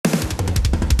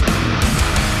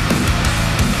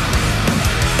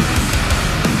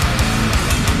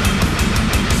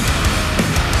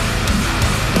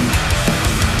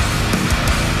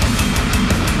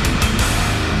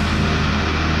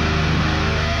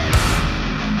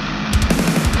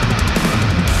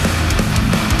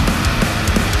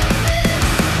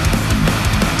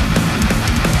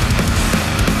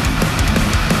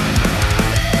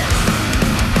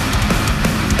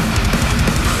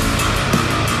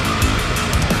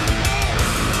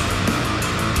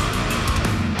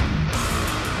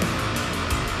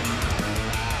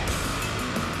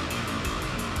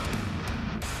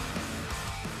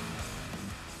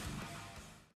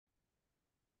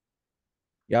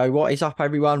Yo, what is up,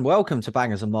 everyone? Welcome to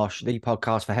Bangers and Mosh, the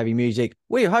podcast for heavy music.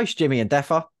 We're your hosts, Jimmy and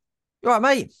Deffer. You all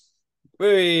right, mate?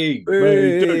 Hey,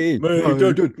 Maiden, Hey, Maiden,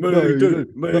 Maiden, Maiden,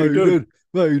 Maiden, Maiden. Maiden,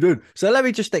 Maiden. So let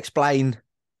me just explain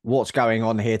what's going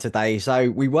on here today. So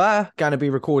we were going to be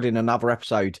recording another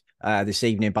episode this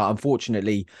evening, but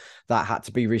unfortunately that had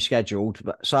to be rescheduled.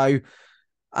 So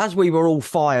as we were all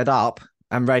fired up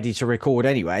and ready to record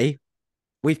anyway,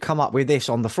 we've come up with this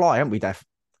on the fly, haven't we, Def?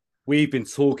 We've been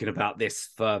talking about this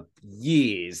for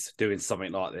years, doing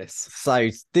something like this. So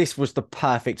this was the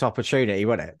perfect opportunity,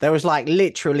 wasn't it? There was like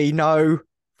literally no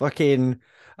fucking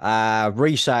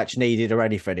research needed or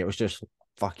anything. It was just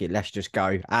fuck it, let's just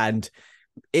go. And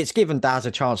it's given Daz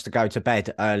a chance to go to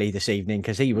bed early this evening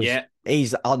because Yeah,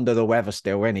 he's under the weather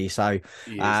still, isn't he? So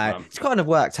he is, man. it's kind of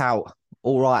worked out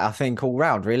all right, I think, all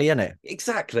round, really, isn't it?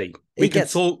 Exactly. He We could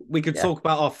gets talk. We could yeah, talk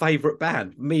about our favorite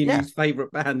band, me and yeah, you's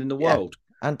favorite band in the yeah. world.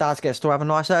 And Daz gets to have a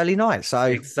nice early night. So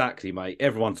Exactly, mate.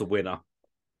 Everyone's a winner.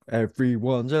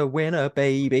 everyone's a winner,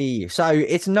 baby. So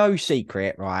it's no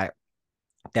secret, right,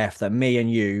 Def, that me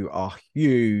and you are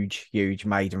huge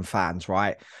Maiden fans,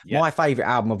 right? Yeah. My favorite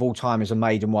album of all time is a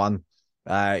Maiden one.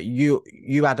 You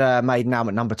had a Maiden album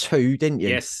at number 2, didn't you?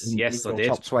 Yes, In yes, I your did.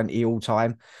 top 20 all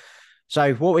time.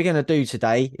 So what we're going to do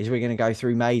today is we're going to go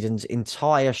through Maiden's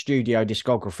entire studio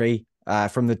discography,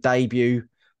 from the debut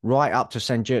right up to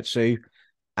Senjutsu,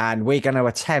 and we're going to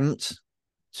attempt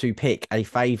to pick a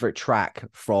favorite track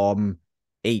from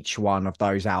each one of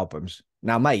those albums.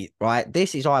 Now, mate, right,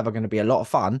 this is either going to be a lot of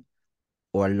fun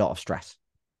or a lot of stress.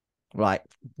 Like,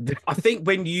 I think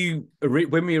when we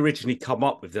originally come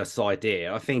up with this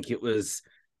idea, I think it was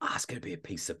it's going to be a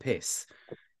piece of piss.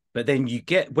 But then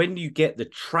when you get the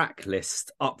track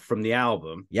list up from the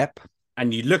album yep,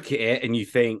 and you look at it and you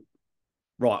think,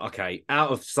 right, okay, out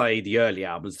of say the early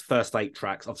albums, the first 8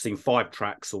 tracks, I've seen 5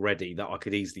 tracks already that I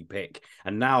could easily pick.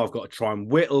 And now I've got to try and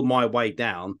whittle my way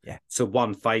down yeah, to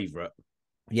one favorite.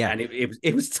 yeah, And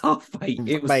it was tough, mate.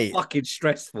 It was mate. fucking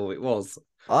stressful. It was.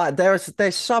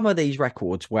 There's some of these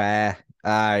records where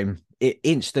it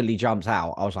instantly jumps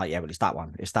out. I was like, yeah, well, it's that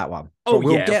one, it's that one. But Oh,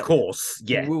 yeah, of course.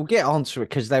 Yeah. we'll get onto it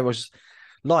because there was,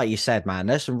 like you said, man,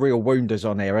 there's some real wounders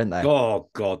on here, aren't there? Oh,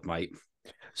 God, mate.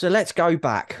 So let's go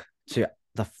back to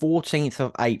the 14th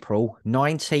of April,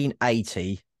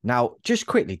 1980. Now, just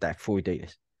quickly, Dave, before we do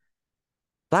this,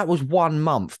 that was 1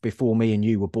 month before me and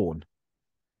you were born.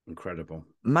 Incredible.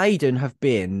 Maiden have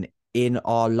been in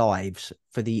our lives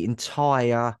for the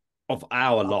entire Of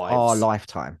our our lives.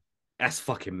 lifetime. That's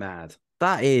fucking mad.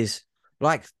 That is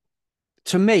like,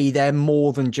 to me, they're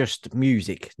more than just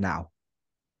music now.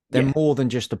 They're Yeah, more than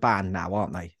just a band now,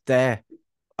 aren't they? They're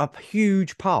a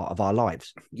huge part of our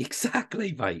lives.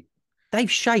 exactly, mate. They've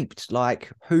shaped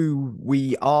like who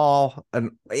we are,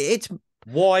 and it's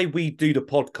Why we do the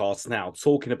podcast now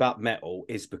talking about metal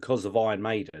is because of Iron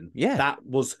Maiden. yeah, That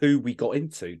was who we got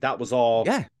into. That was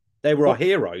yeah. they were our What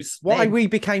heroes. why we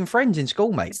became friends in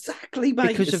school, mate? Exactly, mate.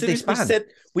 Because As of soon this as band.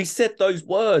 we said those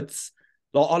words,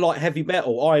 like I like heavy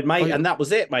metal, Iron Oh, Maiden, and that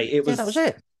was it, mate. yeah, that was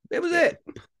it. It was it.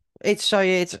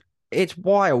 It's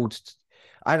wild,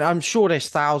 and I'm sure there's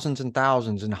thousands and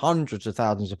thousands and hundreds of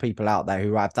thousands of people out there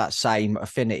who have that same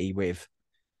affinity with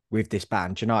this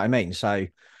band. Do you know what I mean? So,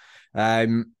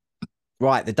 um,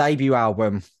 right, the debut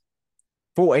album,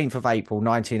 14th of April,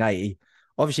 1980.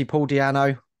 Obviously, Paul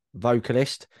Diano,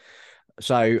 vocalist.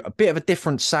 So a bit of a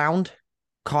different sound,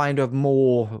 kind of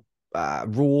more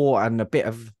raw and a bit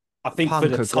of I think for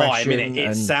punk the time, aggression. it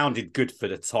And sounded good for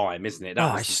the time, isn't it?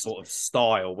 That oh, was the sort of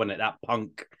style, wasn't it? That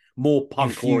punk, more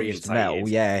punk infused metal,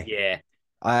 orientated. yeah.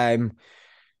 Yeah. Um,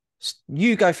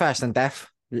 you go first and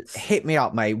Def. Hit me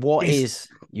up, mate. What This is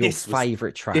your this was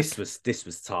favorite track? this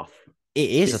was tough. It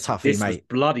is a toughie, This was mate.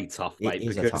 bloody tough, It mate,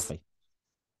 is a because toughie.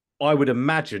 I would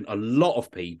imagine a lot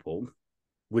of people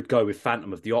would go with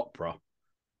Phantom of the Opera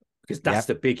because that's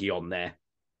Yep. the biggie on there.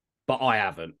 But I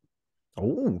haven't.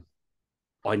 Oh,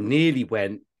 I nearly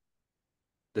went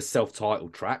the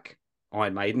self-titled track,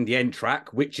 Iron Maiden, the end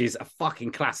track, which is a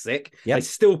fucking classic. yep. They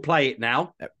still play it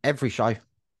now, Every show.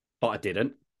 but I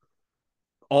didn't.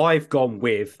 I've gone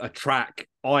with a track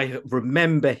I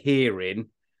remember hearing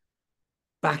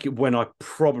back when I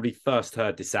probably first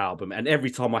heard this album. And every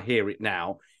time I hear it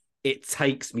now, it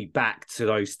takes me back to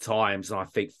those times. And I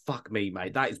think, fuck me,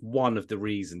 mate. That is one of the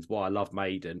reasons why I love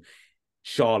Maiden.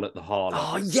 Charlotte the Harlot.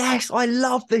 Oh, yes. I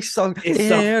love this song.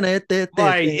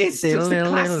 It's just a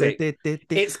classic.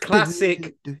 It's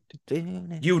classic.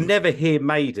 You'll never hear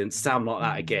Maiden sound like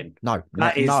that again. No,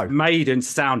 That is no. Maiden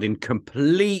sounding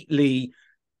completely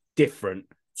different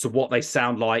to what they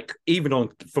sound like, even on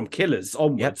from Killers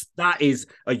onwards. Yep. That is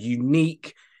a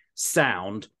unique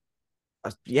sound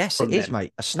Yes, it from is, them.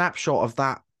 mate. A snapshot of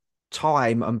that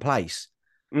time and place.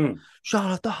 Mm.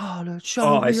 Charlotte the Harlot, show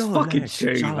Oh, me it's your fucking legs.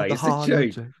 tune, Charlotte mate. the It's a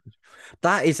tune. Harlot.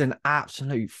 That is an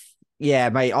absolute, yeah,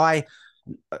 mate.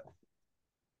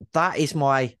 That is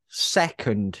my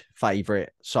second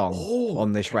favorite song Oh,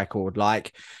 on this record.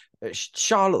 Like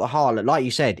Charlotte the Harlot, like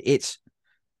you said, it's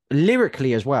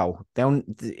lyrically as well.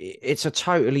 It's a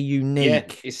totally yeah,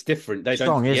 unique it's different. They don't,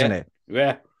 song, isn't yeah,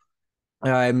 it?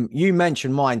 yeah, You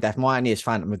mentioned Mind Death. Mine is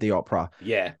Phantom of the Opera.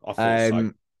 yeah. I thought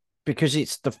so. Because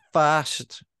it's the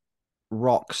first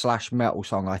rock/metal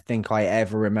song I think I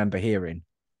ever remember hearing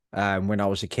when I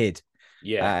was a kid.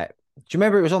 Yeah, Do you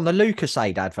remember it was on the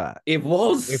Lucasade advert it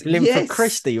was. with Linford Yes,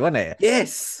 Christie, wasn't it?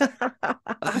 yes.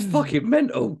 That's fucking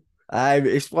mental.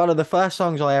 It's one of the first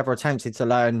songs I ever attempted to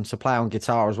learn to play on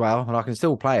guitar as well, and I can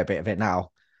still play a bit of it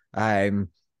now. Um,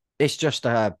 it's just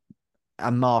a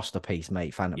masterpiece,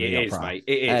 mate. Phantom of It the is, Opera. mate.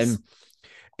 It is.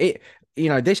 It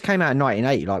this came out in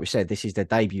 1980, like we said. This is their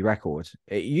debut record.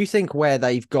 You think where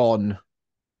they've gone,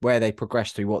 where they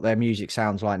progressed to, what their music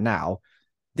sounds like now.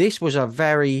 This was a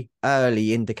very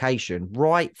early indication,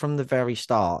 right from the very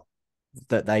start,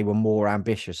 that they were more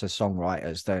ambitious as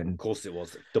songwriters than. Of course it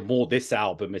was. The more this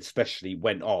album especially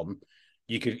went on,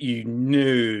 you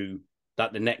knew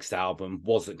that the next album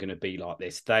wasn't going to be like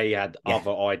this. They had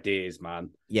other ideas, man.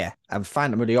 Yeah, and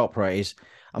Phantom of the Opera is,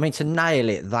 I mean, to nail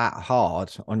it that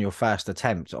hard on your first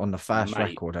attempt on the first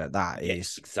record at that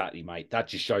is exactly, mate. That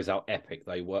just shows how epic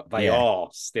they were. They yeah, are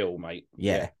still, mate.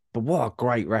 yeah. But what a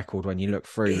great record when you look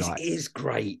through, It is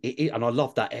great. And I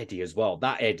love that Eddie as well.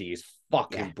 That Eddie is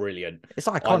fucking brilliant. It's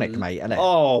iconic, mate, isn't it?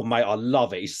 Oh, mate, I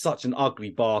love it. He's such an ugly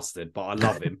bastard, but I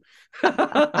love him.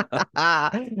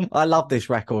 I love this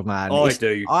record, man. I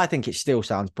do. I think it still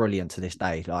sounds brilliant to this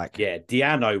day. Like, yeah,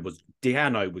 Diano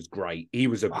was great. He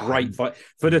was a great fight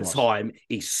for the time.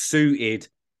 He suited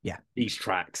these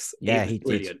tracks. Yeah, he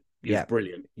brilliant. Did. He was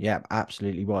brilliant. Yeah,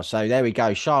 absolutely was. So there we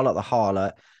go. Charlotte the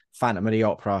Harlot, Phantom of the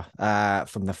Opera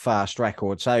from the first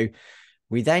record. So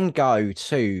we then go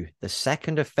to the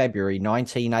 2nd of February,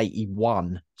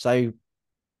 1981. So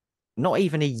not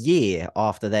even a year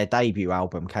after their debut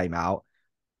album came out,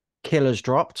 Killers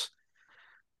dropped.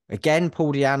 Again,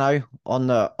 Paul Di'Anno on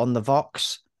the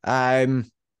Vox.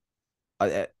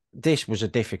 This was a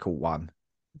difficult one.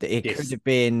 It could have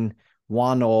been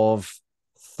one of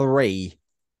 3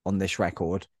 on this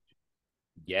record.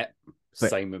 Yeah,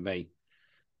 same with me.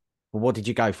 Well, what did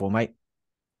you go for, mate?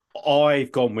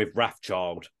 I've gone with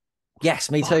Wrathchild.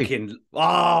 Yes, me too.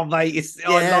 Oh, mate,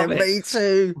 I love it. Me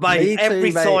too, mate.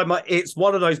 Every time it's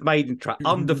one of those maiden tracks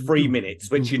under 3 minutes,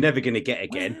 which you're never going to get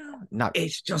again. No,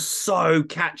 it's just so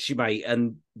catchy, mate,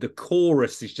 and the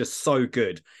chorus is just so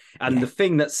good. And the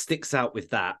thing that sticks out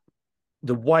with that,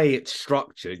 the way it's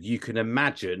structured, you can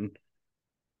imagine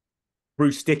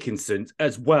Bruce Dickinson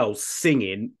as well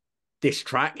singing this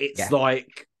track. It's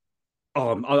like,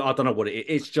 I don't know what it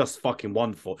is. It's just fucking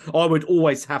wonderful. I would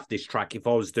always have this track if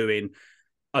I was doing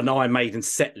an Iron Maiden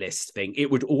set list thing.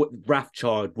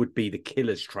 Wrathchild would be the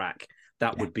Killers track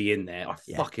that would be in there. I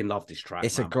fucking love this track.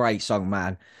 It's man. a great song,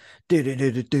 man. It's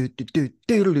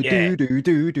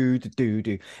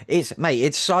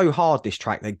so hard, this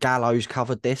track, that Gallows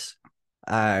covered this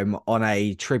on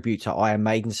a tribute to Iron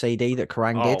Maiden CD that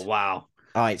Kerrang did. Oh wow.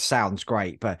 Oh, it sounds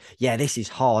great, but yeah, this is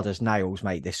hard as nails,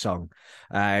 mate, this song.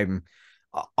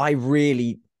 I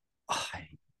really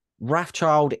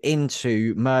Wrathchild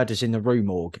into Murders in the Rue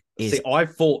Morgue is. See, I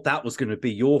thought that was going to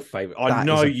be your favorite. I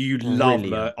know you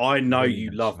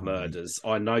love Murders.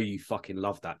 I know you fucking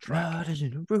love that track. Murders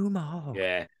in the Rue Morgue.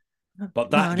 Yeah. But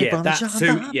that too,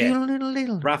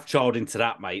 Wrathchild into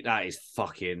that, mate. That is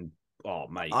fucking, oh,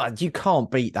 mate. You can't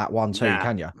beat that one too,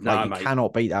 can you? No, you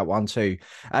cannot beat that one too.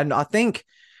 And I think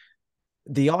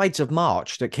the Ides of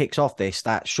March that kicks off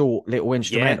that short little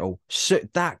instrumental,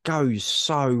 that goes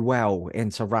so well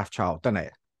into Wrathchild, doesn't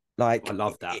it? Like, I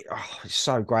love that. It's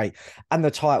so great. And the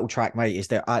title track, mate,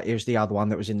 it was the other one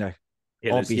that was in the.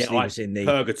 Obviously, was in the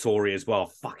Purgatory as well.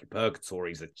 Fucking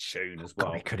Purgatory's a tune as well.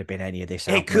 God, it could have been any of this.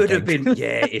 It could have been,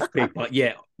 it's big, but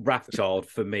Wrathchild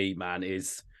for me, man,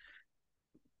 is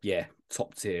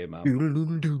top tier, man.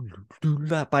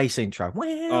 That bass intro.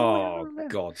 Oh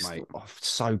God, mate,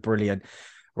 so brilliant.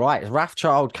 Right,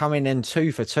 Wrathchild coming in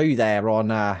 2 for 2 there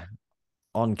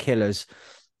on Killers.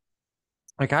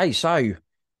 Okay, so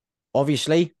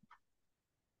obviously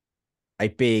a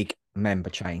big member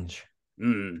change.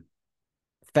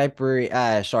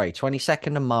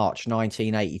 22nd of March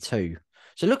 1982.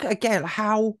 So look again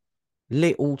how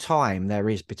little time there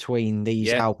is between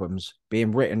these albums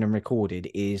being written and recorded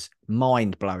is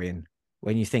mind-blowing.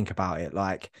 when you think about it.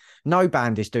 Like, no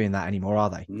band is doing that anymore, are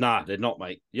they? Nah, they're not,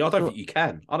 mate. Yeah, I don't think you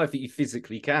can. I don't think you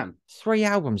physically can. 3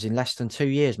 albums in less than 2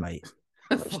 years, mate.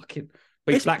 Fucking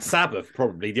beat Black Sabbath,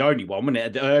 probably the only one, wasn't it?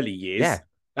 At the early years. Yeah.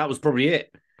 That was probably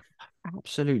it.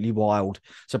 Absolutely wild.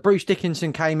 So Bruce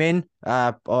Dickinson came in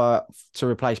to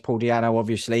replace Paul Di'Anno,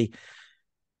 obviously,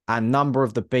 and Number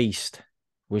of the Beast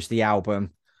was the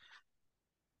album.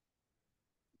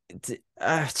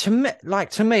 To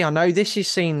me, I know this is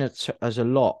seen as a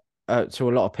lot to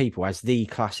a lot of people as the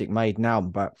classic Maiden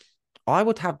album, but I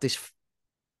would have this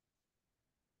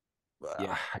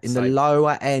in the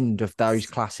lower end of those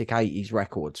classic 80s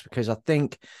records, because I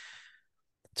think,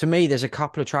 to me, there's a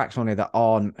couple of tracks on it that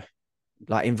aren't,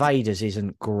 like Invaders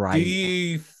isn't great. Do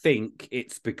you think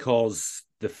it's because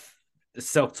the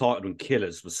self-titled and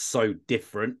Killers was so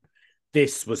different?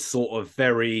 This was sort of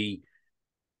very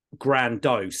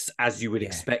grandiose, as you would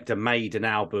expect a Maiden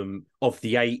album of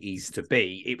the 80s to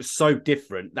be. It was so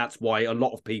different. That's why a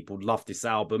lot of people love this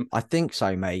album. I think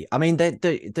so, mate. I mean,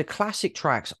 the classic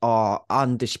tracks are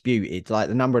undisputed, like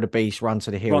the Number of the Beast, Run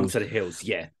to the Hills. Run to the Hills,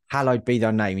 yeah. Hallowed Be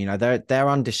Thy Name. You know, they're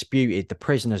undisputed. The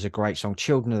Prisoner's a great song.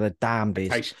 Children of the Damned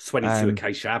is 22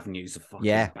 Acacia Avenue is a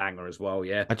fucking banger as well.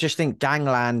 Yeah, I just think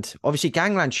Gangland. Obviously,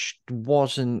 Gangland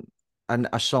wasn't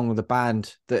a song of the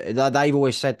band that they've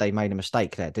always said they made a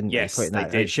mistake there, didn't they? Putting they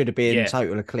that, did. It should have been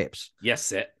Total Eclipse.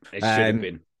 Yes, it should have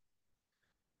been.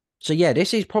 So yeah,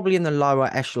 this is probably in the lower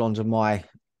echelons of my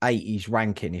 80s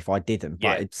ranking if I didn't,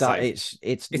 but it's not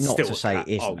to say it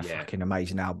isn't a fucking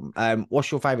amazing album.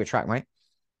 What's your favorite track, mate?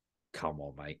 Come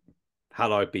on, mate.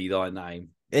 Hallowed Be Thy Name.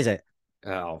 Is it?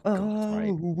 Oh God,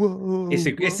 mate.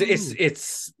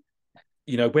 It's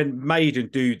you know, when Maiden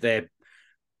do their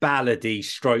ballady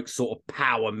stroke sort of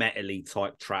power metal-y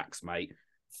type tracks, mate,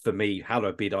 for me,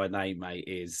 Hallowed Be Thy Name, mate,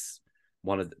 is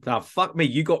one of the... Now, fuck me,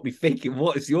 you got me thinking,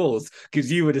 what is yours? Because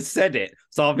you would have said it.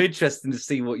 So I'm interested to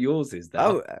see what yours is now.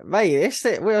 Oh, mate, it's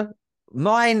it. Well,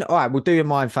 mine... All right, we'll do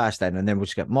mine first then, and then we'll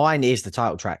just get... Mine is the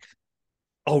title track.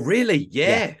 Oh, really?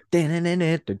 Yeah. It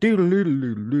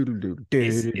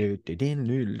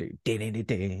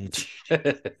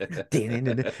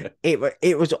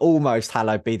was almost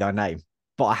Hallowed Be Thy Name,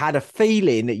 but I had a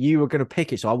feeling that you were going to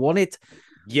pick it, so I wanted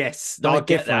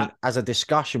different as a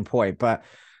discussion point. But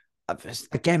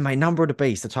again, my Number of the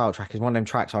Beast, the title track, is one of them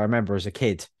tracks I remember as a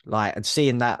kid, like, and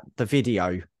seeing the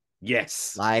video.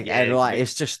 Yes,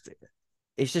 it's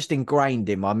just ingrained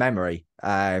in my memory.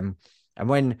 And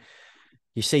when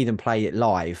you see them play it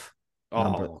live.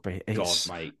 God, mate.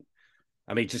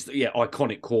 I mean, just,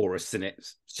 iconic chorus, isn't it?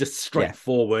 It's just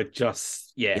straightforward,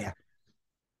 Yeah,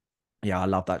 I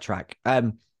love that track.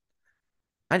 But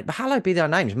Hallowed Be Thy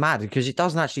Name is mad because it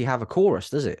doesn't actually have a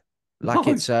chorus, does it? Like,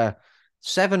 it's a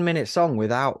 7-minute song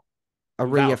without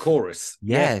a chorus.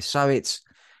 Yeah, so it's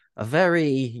a very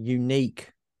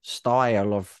unique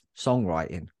style of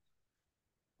songwriting.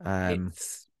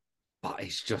 But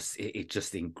it's just it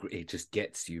just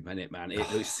gets you, man.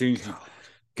 As soon as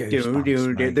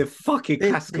you the fucking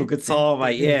classical guitar,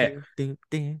 mate,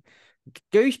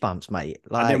 goosebumps, mate.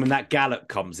 Like, and then when that gallop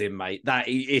comes in, mate,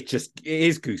 it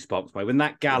is goosebumps, mate. When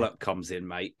that gallop comes in,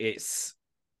 mate, it's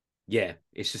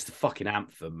just a fucking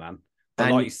anthem, man.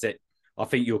 And like you said, I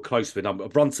think you're close with Number.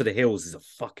 Run to the Hills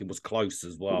was close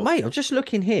as well, mate. I'm just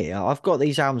looking here. I've got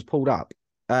these albums pulled up.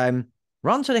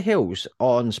 Run to the Hills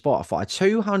on Spotify,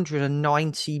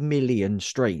 290 million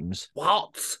streams.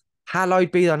 What?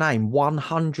 Hallowed Be Thy Name,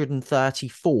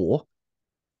 134.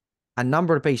 And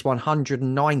Number of the Beast,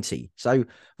 190. So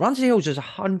Run to the Hills has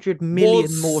 100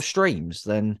 million more streams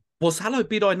than... Was Hallowed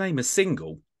Be Thy Name a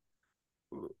single?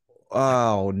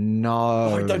 Oh,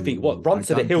 no. I don't think Run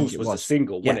to the Hills was a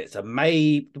single. When it's a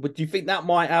May... Do you think that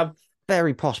might have...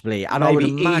 Very possibly. And I would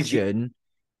imagine...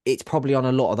 It's probably on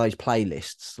a lot of those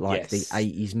playlists, like the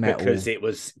 80s metal. Because it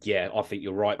was, I think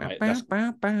you're right, mate. That's,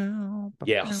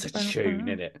 such a tune,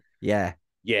 isn't it? Yeah.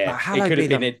 Yeah. It could have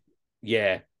been it.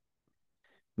 Yeah.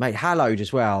 Mate, Hallowed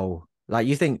as well. Like,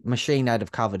 you think Machine Head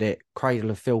have covered it, Cradle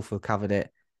of Filth have covered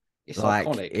it. It's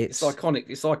iconic. It's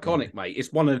iconic, mate. It's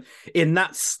in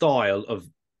that style of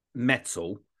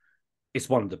metal, it's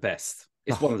one of the best.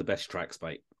 It's one of the best tracks,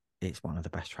 mate. It's one of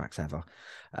the best tracks ever.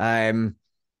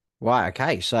 Right,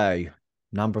 okay, so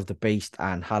Number of the Beast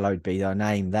and Hallowed Be Thy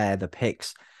Name, they're the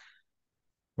picks.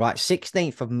 Right,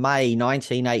 16th of May,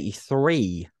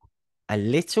 1983. A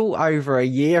little over a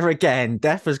year again.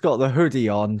 Def has got the hoodie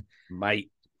on.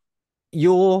 Mate.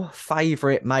 Your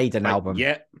favourite Maiden album.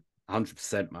 Yeah,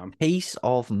 100%, man. Peace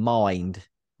of Mind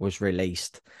was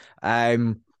released.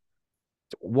 One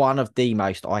of the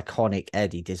most iconic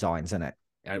Eddie designs, isn't it?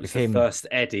 And it was the first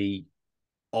Eddie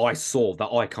I saw that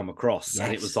I come across,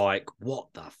 and it was Yes. like, what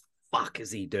the fuck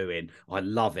is he doing? I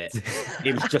love it.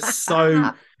 It was just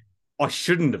so. I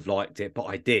shouldn't have liked it, but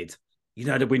I did. You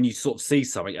know that when you sort of see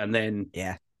something, and then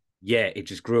Yeah. it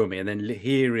just grew on me. And then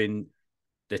hearing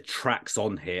the tracks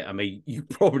on here, I mean, you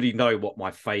probably know what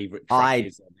my favorite track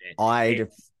is on here. I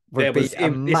would be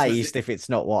amazed if it's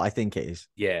not what I think it is.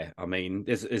 Yeah, I mean,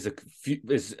 there's a few,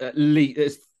 there's at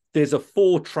least there's a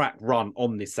 4-track run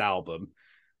on this album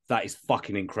that is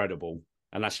fucking incredible,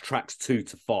 and that's tracks 2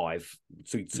 to 5,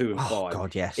 2 and 5. Oh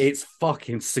God, yes, it's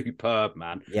fucking superb,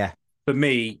 man. Yeah, for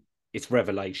me, it's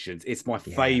Revelations. It's my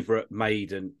favorite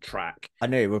Maiden track. I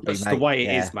knew it would be, just mate. the way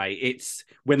it is, mate. It's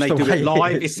when they do it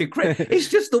live. It's incredible. It's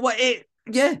just the way it.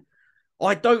 Yeah,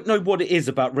 I don't know what it is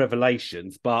about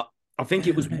Revelations, but I think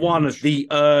it was one of the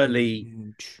early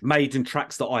Maiden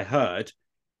tracks that I heard,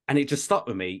 and it just stuck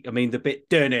with me. I mean, the bit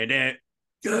and then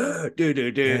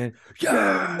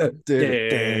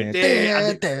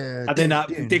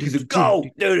Dick is a go.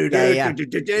 Yeah,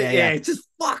 it's just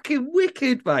fucking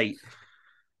wicked, mate.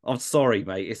 I'm sorry,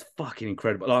 mate. It's fucking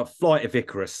incredible. Like Flight of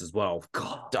Icarus as well.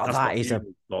 God, that is a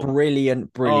brilliant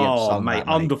song, mate.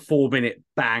 Under 4-minute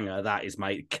banger, that is,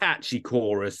 mate. Catchy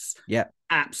chorus. Yeah.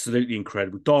 Absolutely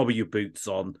incredible. Die with your boots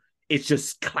on. It's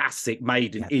just classic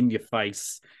Maiden in your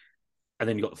face. And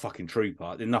then you got the fucking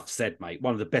Trooper. Enough said, mate.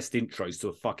 One of the best intros to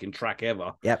a fucking track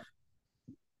ever. Yep.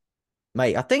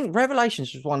 Mate, I think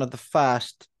Revelations was one of the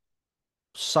first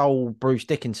soul Bruce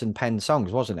Dickinson penned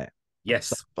songs, wasn't it? Yes.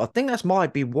 So I think that's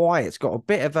might be why it's got a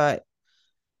bit of a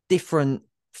different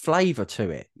flavour to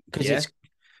it. Because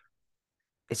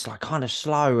it's like kind of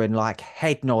slow and like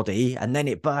head noddy, and then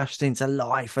it bursts into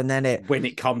life, and then it... When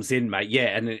it comes in, mate,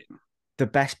 and the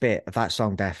best bit of that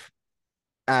song, Def.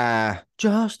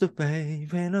 Just a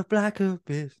babe in a black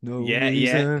abyss, no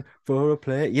reason for a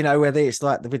play. You know, whether it's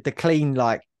like with the clean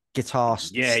like guitar. Down.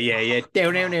 Yes,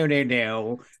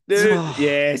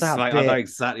 mate, I know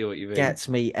exactly what you mean. Gets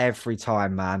me every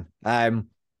time, man.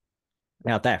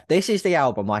 Now, Def, this is the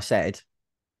album I said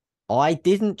I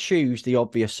didn't choose the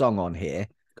obvious song on here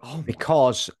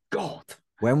because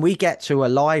when we get to a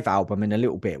live album in a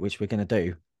little bit, which we're going to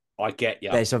do, I get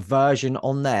you. There's a version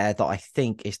on there that I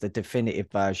think is the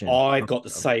definitive version. I got the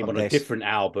same on a different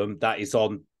album that is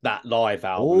on that live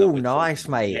album. Oh, nice,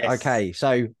 mate. Yes. Okay,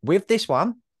 so with this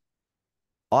one,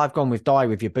 I've gone with Die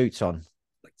With Your Boots On.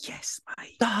 Yes,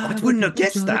 mate. I wouldn't have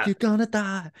guessed that. You're gonna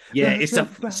die. Yeah, it's a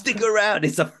stick around.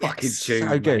 It's a fucking tune.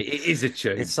 So good. Mate. It is a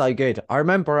tune. It's so good. I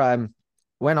remember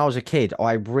when I was a kid,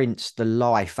 I rinsed the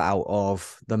life out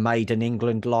of the Maiden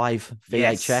England live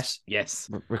VHS.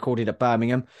 Yes. Recorded at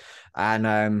Birmingham.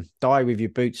 And Die With Your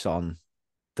Boots On,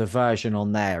 the version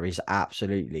on there is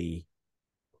absolutely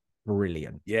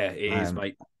brilliant. Yeah, it is,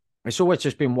 mate. It's always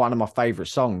just been one of my favourite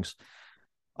songs.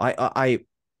 I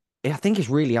think it's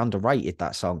really underrated,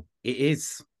 that song. It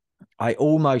is. I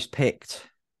almost picked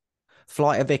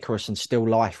Flight of Icarus and Still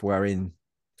Life were in...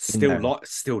 Still Life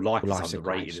is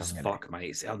underrated as fuck, mate.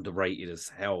 It's underrated as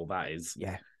hell, that is.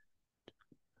 Yeah.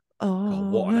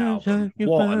 God, what an album.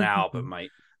 What an album,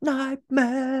 mate.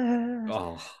 Nightmare.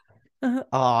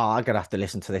 I'm gonna have to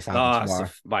listen to this album tomorrow.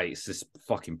 Mate, it's just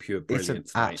fucking pure brilliance.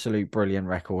 It's an absolute brilliant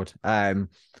record.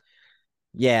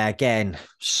 Yeah, again,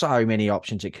 so many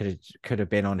options it could have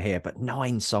been on here, but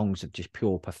 9 songs of just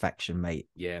pure perfection, mate.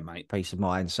 Yeah, mate. Peace of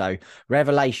mind. So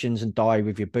Revelations and Die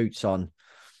With Your Boots On,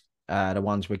 the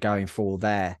ones we're going for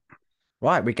there.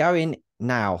 Right, we're going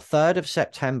now. 3rd of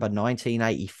September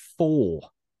 1984.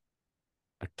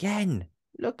 Again.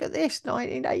 Look at this,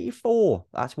 1984.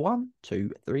 That's 1,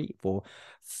 2, 3, 4,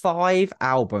 5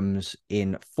 albums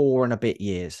in 4 and a bit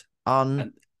years.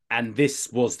 And this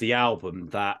was the album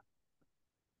that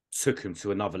took him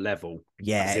to another level.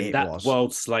 Yeah, it that was.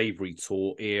 World Slavery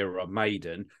Tour era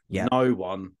Maiden, no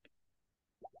one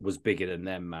was bigger than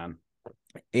them, man.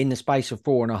 In the space of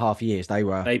 4.5 years,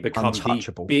 they become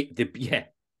untouchable.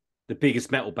 The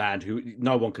biggest metal band who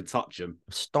no one could touch them.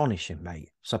 Astonishing,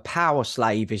 mate. So Power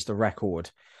Slave is the record.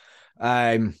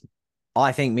 I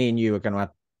think me and you are going to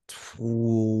have...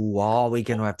 are we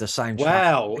going to have the same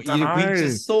track? Well, we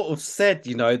just sort of said,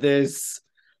 there's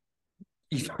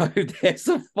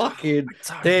a fucking...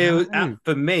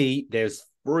 for me, there's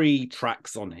 3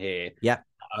 tracks on here. Yeah.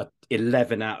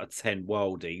 11 out of 10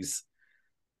 worldies.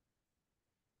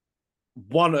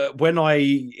 When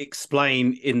I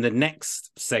explain in the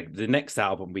next the next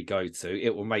album we go to,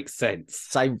 it will make sense.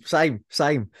 Same.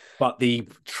 But the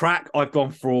track I've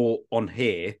gone for on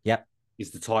here,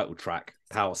 is the title track,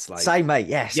 Power Slave. Same, mate.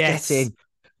 Yes. Get in.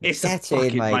 It's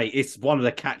mate. It's one of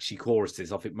the catchy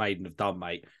choruses I think Maiden have done,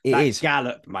 mate. It is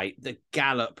Gallop, mate. The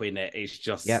gallop in it is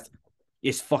just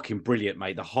It's fucking brilliant,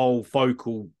 mate. The whole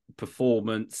vocal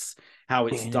performance, how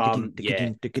it's done.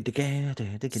 Yeah.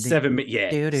 7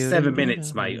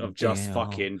 minutes, mate, of just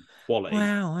fucking quality.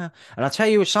 Wow. And I'll tell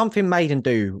you something Maiden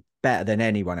do better than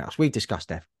anyone else. We've discussed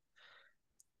that.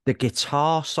 The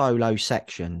guitar solo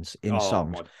sections in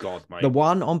songs. Oh my God, mate. The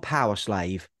one on Power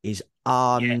Slave is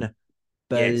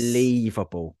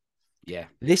unbelievable. Yeah.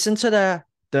 Listen to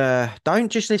the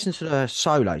don't just listen to the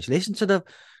solos, listen to the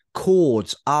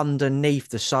chords underneath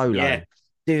the solo. Yeah.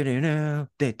 It's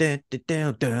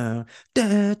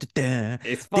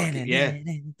fucking, yeah.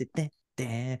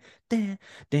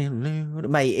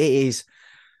 Mate, it is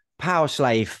Power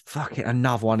Slave, fucking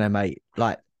another one there, mate.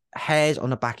 Like hairs on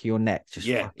the back of your neck. Just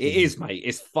yeah, fucking... it is, mate.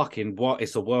 It's fucking what?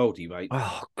 It's a worldie, mate.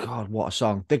 Oh God, what a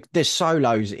song! The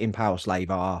solos in Power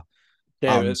Slave are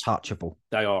untouchable.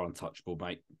 They are untouchable,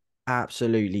 mate.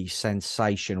 Absolutely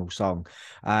sensational song.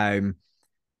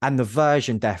 And the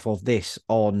version death of this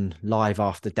on Live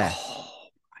After Death. Oh,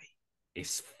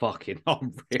 it's fucking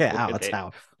unreal. Get out of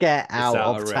town. Get out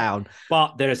of town.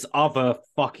 But there's other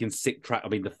fucking sick track. I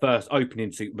mean, the first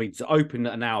opening to open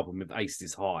an album with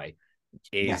Aces High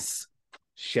is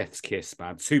Chef's Kiss,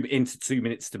 man. 2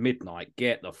 minutes to midnight.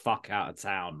 Get the fuck out of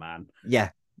town, man.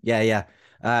 Yeah.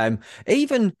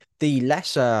 Even the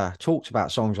lesser talked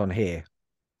about songs on here,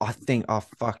 I think are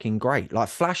fucking great. Like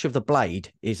Flash of the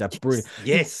Blade is a brilliant.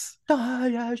 Yes.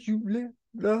 Die as you live.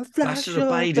 The Flash of the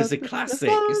Blade is a classic.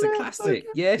 It's a classic.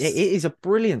 Yes. It is a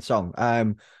brilliant song.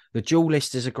 The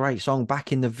Duelist is a great song.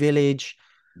 Back in the Village.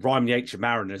 Rhyme the Ancient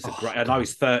Mariner is a great. I know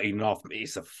it's 13 and a half.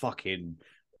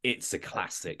 It's a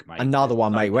classic, mate. Another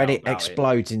one, mate, when it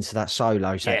explodes into that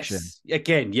solo section. Yes.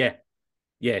 Again, yeah.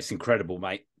 Yeah, it's incredible,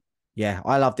 mate. Yeah,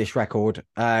 I love this record.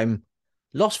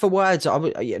 Lost for Words,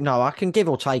 I can give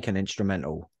or take an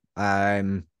instrumental.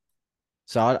 So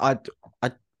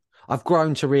I've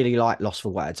grown to really like Lost for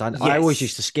Words. I always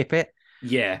used to skip it.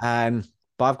 Yeah.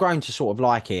 But I've grown to sort of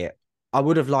like it. I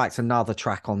would have liked another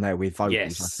track on there with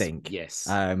vocals, I think. Yes.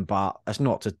 But that's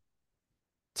not to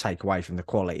take away from the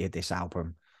quality of this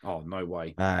album. Oh, no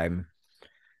way.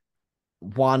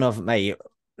 One of me.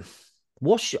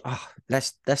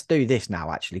 Let's do this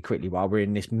now, actually, quickly, while we're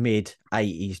in this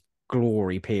mid-80s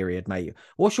glory period, mate.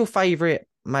 What's your favourite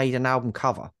Maiden album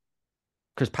cover?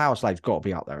 Because Power Slave's got to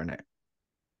be up there, isn't it?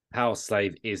 Power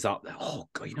Slave is up there. Oh,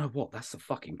 God, you know what? That's a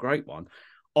fucking great one.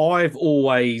 I've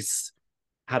always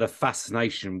had a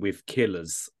fascination with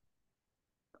Killers.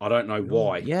 I don't know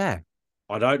why. Yeah.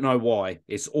 I don't know why.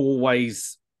 It's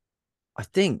always... I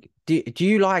think, do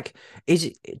you like,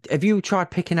 have you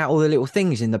tried picking out all the little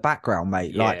things in the background,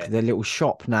 mate? Yeah. Like the little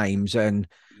shop names and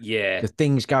the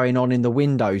things going on in the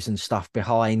windows and stuff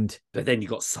behind. But then you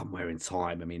got Somewhere in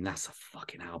Time. I mean, that's a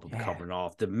fucking album cover and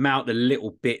half. The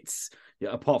little bits,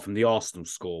 apart from the Arsenal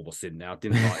score was in there. I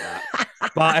didn't like that.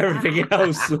 But everything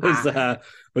else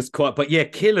was quite. But yeah,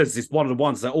 Killers is one of the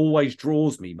ones that always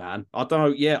draws me, man. I don't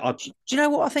know. Yeah. Do you know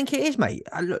what I think it is, mate?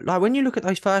 Like when you look at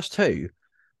those first two,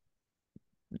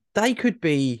 they could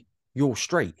be your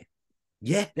street.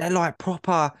 Yeah. They're like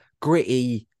proper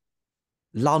gritty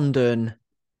London.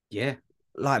 Yeah.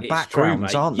 Like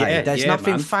backgrounds, aren't they? Yeah, there's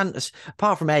nothing fantasy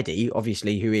apart from Eddie,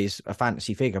 obviously, who is a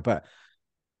fantasy figure, but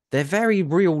they're very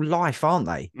real life, aren't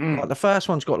they? Like the first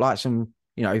one's got like some,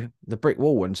 the brick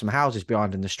wall and some houses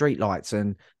behind and the street lights,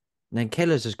 and then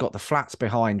Killers has got the flats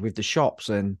behind with the shops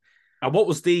and what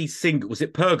was the single? Was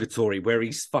it Purgatory, where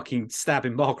he's fucking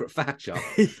stabbing Margaret Thatcher?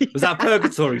 Was that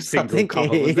Purgatory single? I think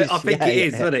it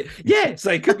is, isn't it? Yeah,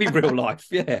 so it could be real life.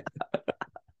 Yeah.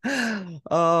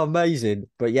 Oh, amazing!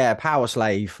 But yeah, Power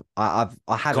Slave. I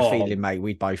had a feeling, mate,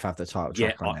 we'd both have the title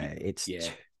track on there.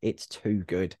 It's too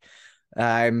good.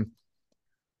 Right.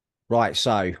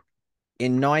 So,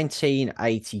 in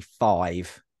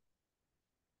 1985,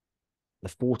 the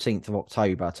 14th of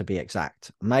October to be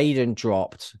exact, Maiden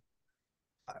dropped.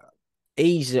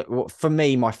 Easy for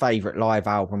me, my favorite live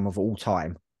album of all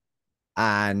time,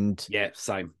 and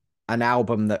same. An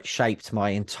album that shaped my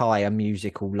entire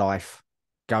musical life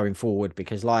going forward,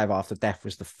 because Live After Death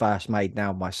was the first Maiden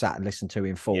album I sat and listened to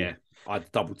in full. Yeah, I had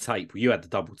the double tape. You had the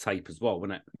double tape as well,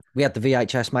 wasn't it? We had the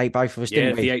VHS, mate. Both of us,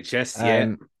 didn't we? VHS.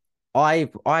 Yeah. I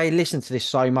listened to this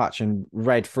so much and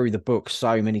read through the book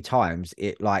so many times.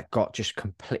 It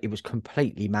it was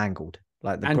completely mangled.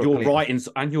 Like your writings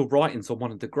on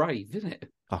one of the graves, isn't it?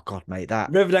 Oh God, mate,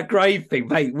 remember that grave thing,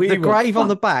 mate? The grave on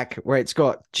the back where it's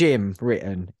got Jim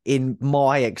written in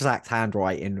my exact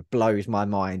handwriting blows my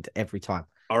mind every time.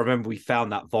 I remember we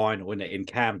found that vinyl in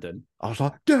Camden. I was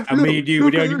like, and me and you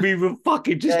we were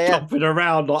fucking just jumping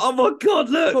around like, oh my God,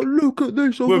 look. Like, look at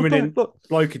this. Women in,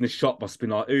 bloke in the shop must be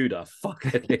like, who the fuck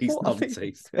are these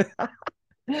numpties?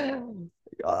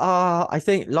 I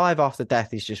think Live After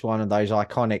Death is just one of those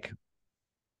iconic.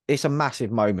 It's a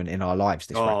massive moment in our lives,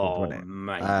 this record, wasn't it?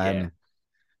 Mate,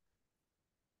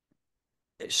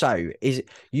 So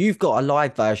you've got a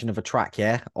live version of a track,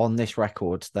 on this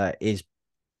record that is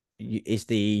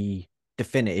the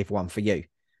definitive one for you.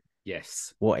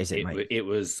 Yes. What is it, mate? It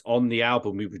was on the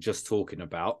album we were just talking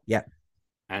about. Yeah.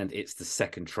 And it's the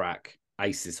second track,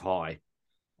 Aces High.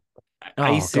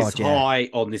 Oh, Aces High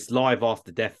on this Live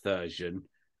After Death version,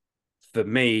 for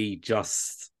me,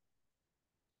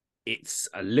 it's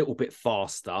a little bit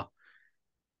faster.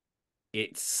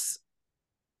 It's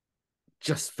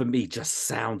just, for me, just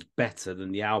sound better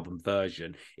than the album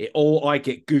version. I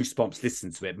get goosebumps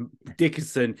listening to it.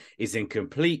 Dickinson is in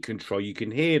complete control. You can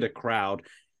hear the crowd.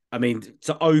 I mean,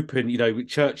 to open, with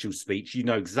Churchill's speech, you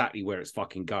know exactly where it's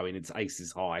fucking going. It's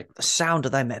Aces High. The sound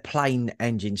of them plane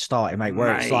engine starting, mate,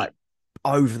 where it's like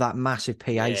over that massive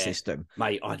PA system.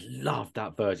 Mate, I love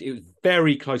that version. It was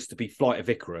very close to be Flight of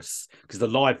Icarus, because the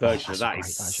live version of that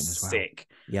is sick.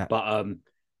 Yeah. But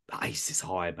Aces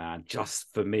High, man,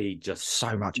 just for me, just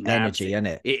so much energy in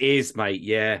it. It is, mate,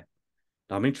 yeah.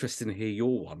 I'm interested to hear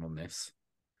your one on this.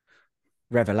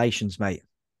 Revelations, mate.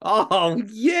 Oh,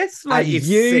 yes, mate. It's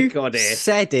sick on it. You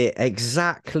said it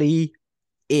exactly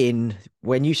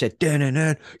when you said,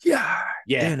 dun-dun-dun, yeah.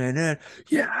 Dun-dun-dun,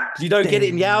 yeah. You don't get it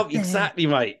in the album. Exactly,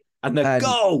 mate. And the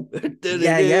goal.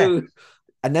 Yeah.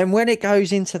 And then when it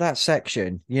goes into that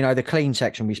section, the clean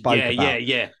section we spoke about.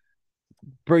 Yeah.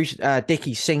 Bruce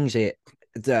Dickie sings it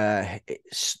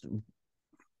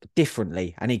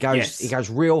differently, and he goes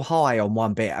real high on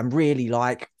one bit and really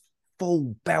like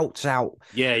full belts out.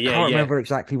 Yeah. I can't remember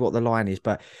exactly what the line is,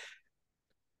 but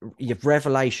your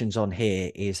Revelations on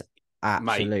here is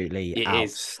absolutely it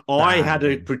is. I had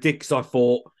a prediction. I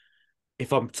thought,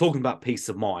 if I'm talking about peace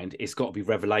of mind, it's got to be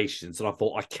Revelations, and I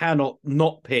thought I cannot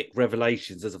not pick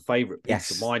Revelations as a favorite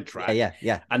peace of mind track.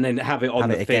 Yeah, and then have it on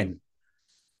the thing. Again.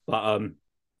 But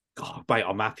God, mate,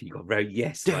 I'm happy you got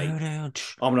yes, mate.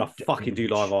 I'm gonna fucking do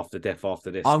Live After Death after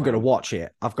this. I'm gonna watch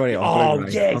it. I've got it on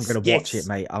Blu-ray. Yes, I'm gonna watch it,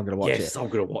 mate. I'm gonna watch it. I'm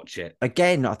gonna watch it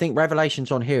again. I think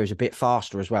Revelations on here is a bit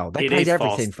faster as well. They played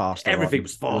everything faster. Everything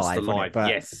was faster live. But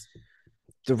yes,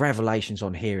 the Revelations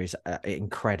on here is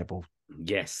incredible.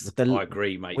 Yes, I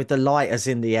agree, mate. With the lighters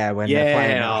in the air when they're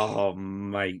playing. Oh,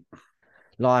 mate.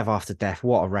 Live After Death.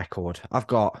 What a record! I've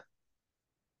got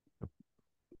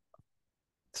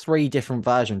 3 different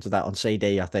versions of that on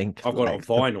CD, I think. I've got it on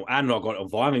vinyl, and I've got it on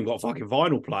vinyl. I haven't got a fucking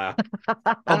vinyl player.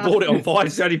 I bought it on vinyl.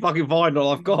 It's the only fucking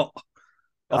vinyl I've got.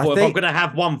 I thought, if I'm going to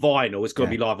have one vinyl, it's got to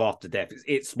be Live After Death.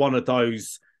 It's one of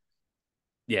those.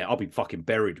 Yeah, I'll be fucking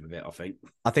buried with it, I think.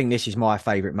 I think this is my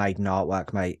favourite Maiden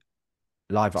artwork, mate.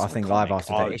 Live After Death.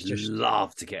 I'd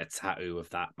love to get a tattoo of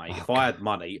that, mate. If I had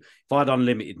money, if I had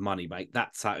unlimited money, mate,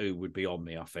 that tattoo would be on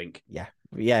me, I think.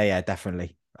 Yeah,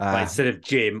 definitely. But instead of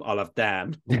Jim, I'll have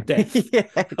Dan. Death.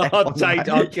 I'll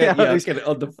get it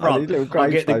on the front. I'll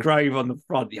get the grave on the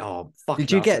front. Oh,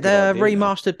 did you get the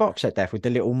remastered box set, Death, with the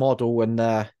little model and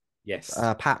the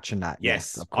patch and that?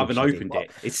 Yes, I haven't opened it.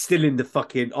 It's still in the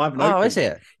fucking. I haven't opened is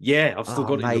it? Yeah, I've still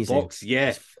got it in the box.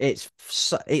 Yeah,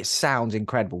 it sounds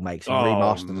incredible, mate. Some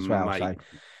remastered as well. Mate. So,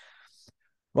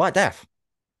 right, Death.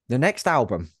 The next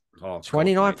album,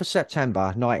 29th of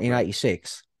September,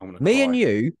 1986. Me and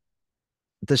you.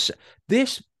 This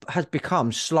has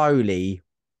become slowly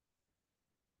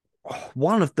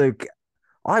one of the,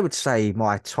 I would say,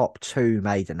 my top 2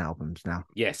 Maiden albums now.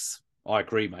 Yes, I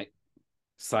agree, mate.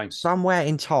 Same. Somewhere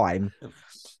in time.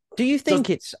 Do you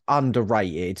think it's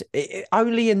underrated?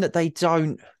 Only in that they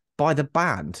don't buy the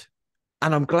band.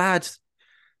 And I'm glad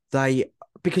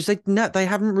because they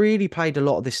haven't really played a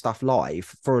lot of this stuff live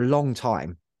for a long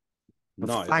time. But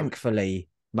no, thankfully,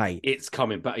 mate, it's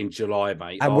coming back in July,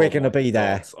 mate, and we're going to be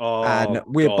there, and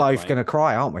we're both going to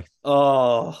cry, aren't we?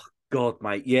 Oh God,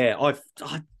 mate, yeah.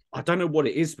 I don't know what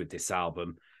it is with this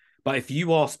album, but if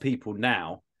you ask people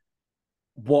now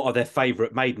what are their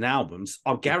favorite Maiden albums,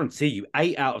 I'll guarantee you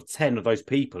 8 out of 10 of those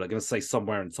people are going to say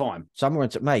Somewhere in Time. Somewhere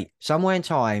in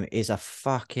Time is a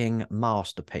fucking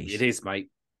masterpiece. It is, mate.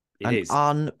 It is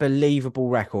unbelievable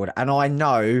record, and I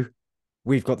know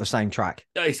we've got the same track.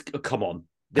 Come on.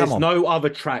 There's no other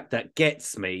track that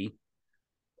gets me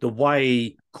the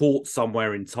way Caught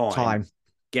Somewhere in Time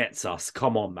gets us.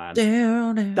 Come on,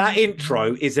 man. That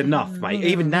intro is enough, mate.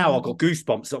 Even now, I've got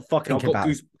goosebumps. I've got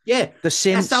goosebumps. Yeah. The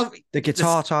synths, the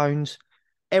guitar tones.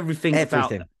 Everything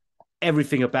about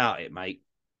it, mate.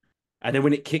 And then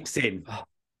when it kicks in, oh,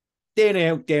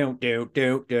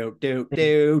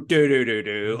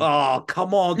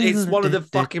 come on. It's one of the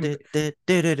fucking.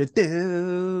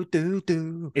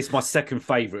 It's my second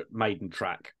favorite Maiden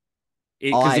track.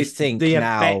 Because I it's think the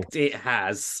now, effect it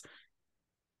has.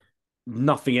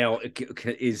 Nothing else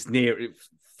is near it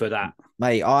for that.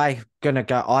 mate, I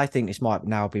think this might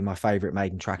now be my favorite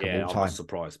Maiden track of all I'm time. not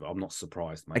surprised, but I'm not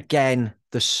surprised, mate. Again,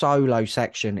 the solo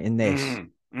section in this. Mm.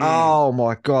 Oh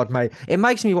my god, mate! It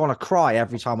makes me want to cry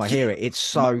every time I hear it. It's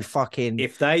so fucking.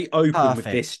 If they open perfect. with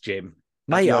this, Jim,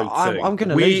 mate, at the O2, I'm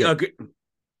gonna lose it.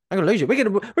 I'm gonna lose it. We're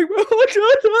gonna.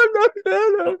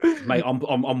 Mate,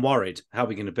 I'm worried. How are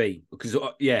we gonna be? Because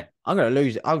I'm gonna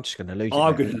lose it. I'm just gonna lose it.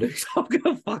 I'm gonna lose. I'm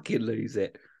gonna fucking lose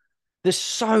it. The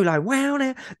solo,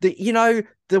 wow,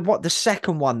 the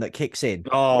second one that kicks in.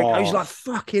 Oh, it goes like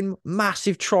fucking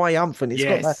massive triumphant. It's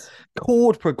got that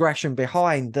chord progression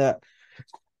behind that.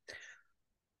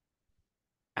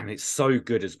 And it's so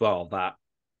good as well that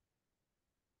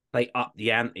they up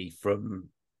the ante from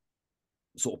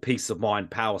sort of Peace of Mind,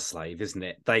 Power Slave, isn't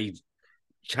it? They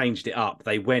changed it up.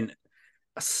 They went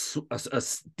a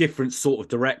different sort of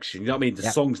direction. You know what I mean? The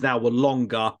songs now were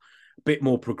longer, a bit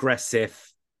more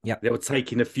progressive. Yeah, they were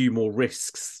taking a few more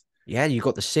risks. Yeah, you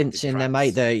got the synths in there,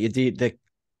 mate. The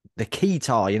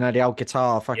keytar, the old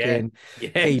guitar, fucking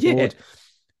keyboard.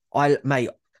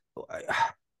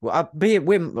 We're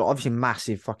obviously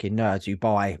massive fucking nerds who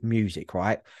buy music,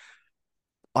 right?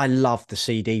 I love the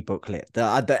CD booklet.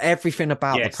 The everything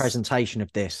about the presentation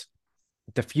of this,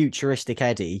 the futuristic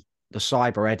Eddie, the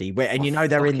cyber Eddie, and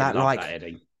they're in that like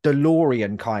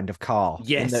DeLorean kind of car.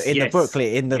 In the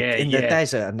booklet, in the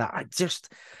desert, and that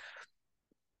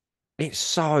it's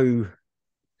so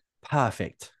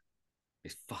perfect.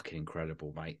 It's fucking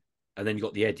incredible, mate. And then you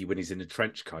got the Eddie when he's in the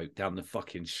trench coat down the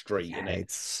fucking street, and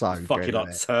it's so good, fucking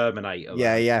like Terminator.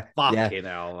 Yeah. Fucking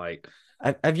hell, like.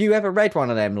 Have you ever read one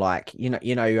of them? Like,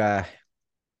 the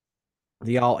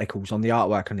articles on the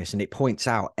artwork on this, and it points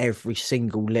out every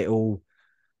single little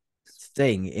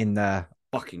thing in the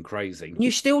fucking crazy. You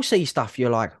still see stuff.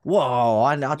 You're like, whoa,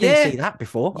 I didn't see that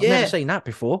before. I've never seen that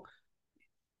before.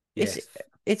 Yes.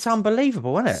 It's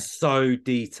unbelievable, isn't it? So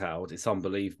detailed. It's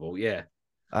unbelievable. Yeah.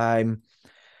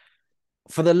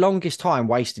 For the longest time,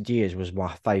 Wasted Years was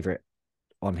my favorite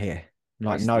on here.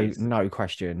 Like, no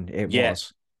question, it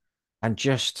was. And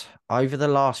just over the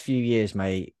last few years,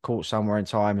 mate, Caught Somewhere in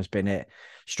Time has been it.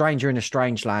 Stranger in a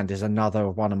Strange Land is another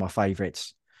one of my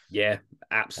favorites. Yeah,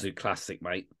 absolute classic,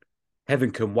 mate.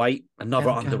 Heaven Can Wait, another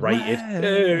underrated.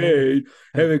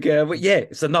 Heaven Can Wait. Yeah,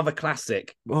 it's another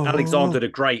classic. Oh. Alexander the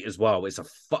Great as well.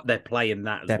 They're playing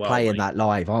that as well. They're playing that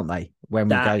live, aren't they?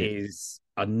 That is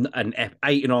an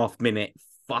 8.5 minute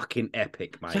fucking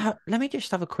epic, mate. So let me just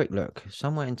have a quick look.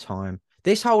 Somewhere in Time.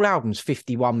 This whole album's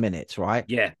 51 minutes, right?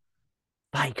 Yeah.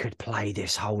 They could play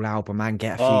this whole album and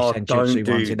get a few Senjutsu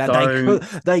ones in there.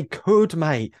 They could,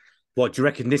 mate. What, do you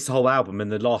reckon this whole album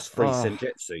and the last 3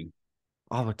 Senjutsu?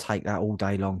 I would take that all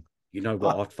day long. You know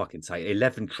what? I'd fucking take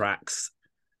 11 tracks,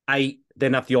 8,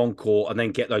 then have the encore, and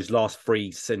then get those last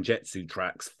 3 Senjutsu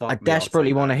tracks. I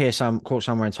desperately want to hear Caught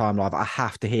Somewhere in Time live. I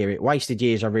have to hear it. Wasted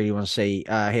Years, I really want to see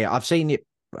here. I've seen it,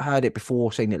 heard it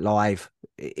before, seen it live.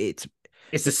 It's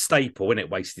a staple, isn't it?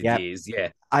 Wasted Years, yeah.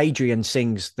 Adrian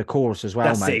sings the chorus as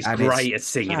well, mate. It's great at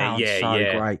singing it,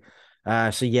 yeah.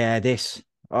 Great. This,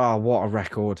 what a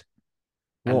record.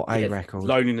 What a record.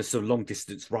 Loneliness of Long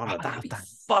Distance Runner. That'd be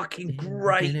fucking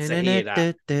great to hear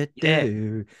that.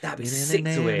 Yeah, that'd be sick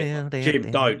to hear.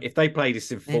 Jim, don't. If they play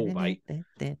this in full, mate.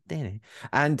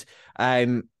 And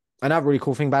another really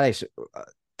cool thing about this,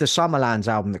 the Summerlands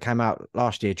album that came out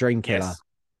last year, Dream Killer,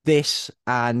 this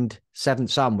and Seventh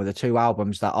Son were the 2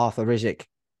 albums that Arthur Rizek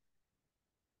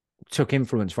took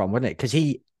influence from, wasn't it? Because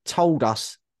he told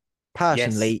us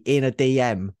personally in a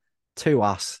DM to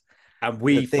us. And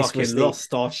we fucking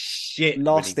lost our shit.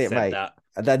 Lost it, mate. That.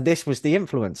 And then this was the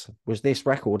influence, was this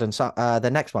record and the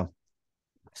next one.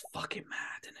 It's fucking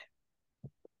mad, isn't it?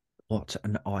 What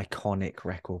an iconic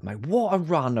record, mate. What a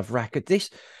run of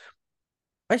records.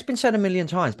 It's been said a million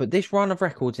times, but this run of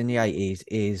records in the 80s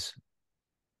is...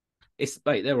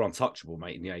 Mate, they were untouchable,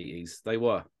 mate, in the 80s. They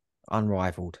were.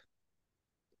 Unrivaled.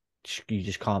 You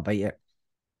just can't beat it.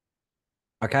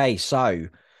 Okay, so...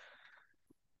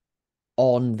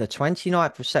 On the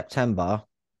 29th of September,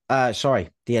 the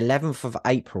 11th of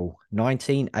April,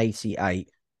 1988,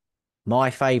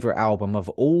 my favorite album of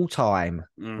all time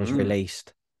was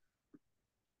released.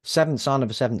 Seventh Son of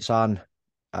a Seventh Son,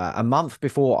 a month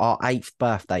before our 8th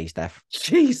birthdays, Death.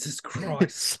 Jesus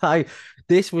Christ. So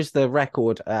this was the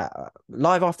record.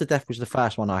 Live After Death was the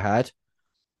first one I heard.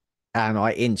 and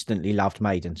I instantly loved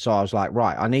Maiden. So I was like,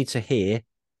 right, I need to hear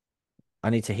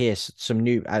some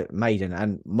new Maiden.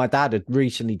 And my dad had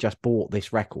recently just bought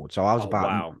this record, so I was Oh about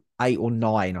wow. 8 or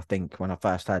 9, I think, when I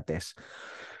first heard this.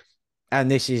 And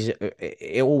this is,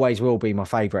 it always will be my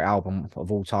favorite album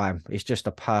of all time. It's just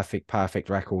a perfect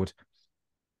record.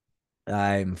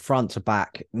 Front to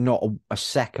back, not a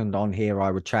second on here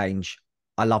I would change.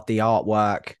 I love the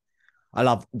artwork. I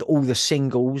love all the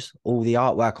singles. All the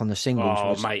artwork on the singles Oh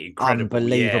was mate, incredible. Yeah,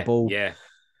 unbelievable. yeah.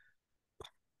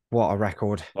 What a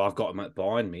record! Well, I've got him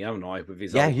behind me, haven't I? With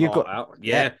his Yeah, old you heart got out.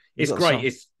 yeah, Yeah, you it's got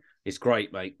great. some. It's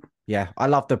great, mate. Yeah, I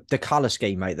love the color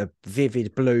scheme, mate. The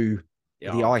vivid blue, the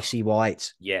Oh, icy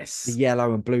white, the yes.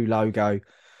 yellow and blue logo.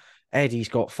 Eddie's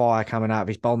got fire coming out of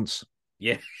his bonds.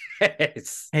 Yes.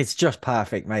 It's just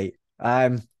perfect, mate.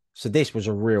 So this was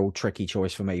a real tricky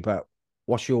choice for me. But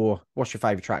what's your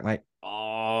favorite track, mate?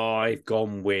 I've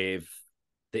gone with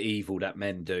The Evil That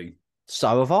Men Do.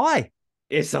 So have I.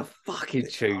 It's a fucking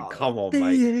tune. Come on, The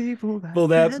mate. evil For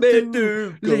that that men men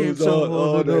do do goes lives on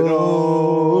on and and on.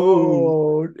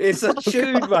 on. It's a Oh,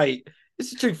 tune, God. mate.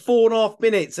 It's a tune. 4.5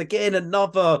 minutes. Again,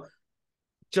 another.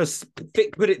 Just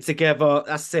put it together.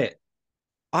 That's it.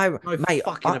 No Mate,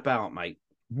 fucking about, mate.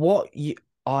 what you,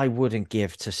 I wouldn't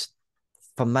give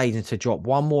for Maiden to drop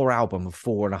one more album of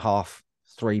 4.5,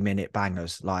 3 minute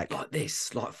bangers, like Like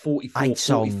this, like 44, 8 40,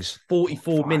 songs, 44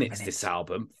 45 minutes, this minutes.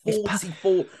 album. It's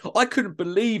 44. I couldn't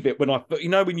believe it when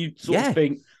when you sort of yeah.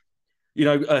 think,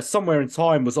 Somewhere in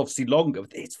Time was obviously longer.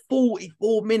 It's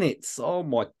 44 minutes. Oh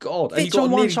my God. And Fits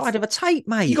on one side of a tape, you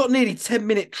mate. got nearly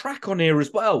 10-minute track on here as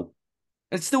well.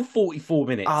 And it's still 44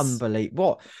 minutes.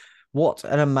 Unbelievable. What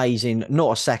an amazing,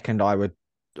 not a second I would,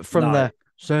 from No. the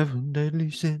seven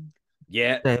deadly sin,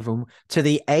 Yeah. seven, to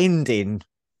the ending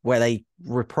where they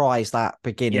reprise that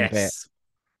beginning bit. Yes.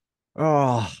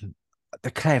 Oh,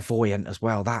 the clairvoyant as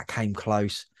well. That came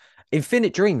close.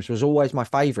 Infinite Dreams was always my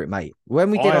favorite, mate. When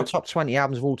we did our top 20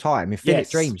 albums of all time, Infinite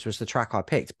Yes. Dreams was the track I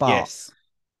picked. But Yes.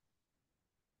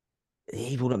 The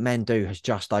Evil That Men Do has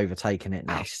just overtaken it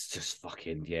now. It's just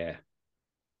fucking, yeah.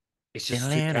 It's just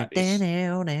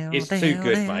it's too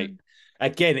good, mate.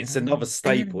 Again, it's another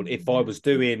staple. If I was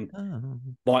doing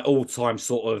my all-time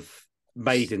sort of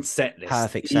Maiden set list,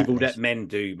 Perfect set Evil That list. Men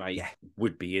Do, mate, Yeah,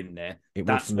 would be in there. it would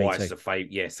That's for me why too. it's a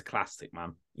favorite. Yeah, it's a classic,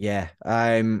 man. Yeah.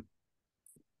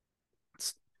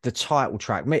 The title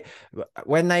track.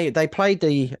 When they played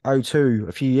the O2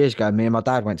 a few years ago, me and my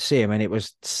dad went to see him, and it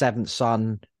was Seventh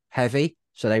Son heavy.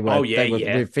 So they Oh were yeah, they were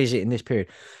yeah. revisiting this period.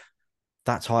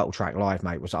 That title track live,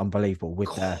 mate, was unbelievable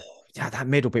with the that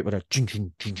middle bit with a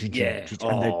Yeah. and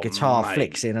the Oh guitar mate.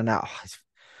 flicks in and out.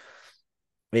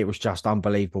 It was just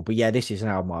unbelievable. But yeah, this is an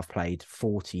album I've played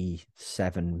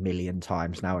 47 million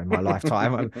times now in my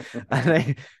lifetime.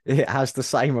 And it has the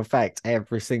same effect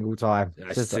every single time.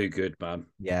 That's too good, man.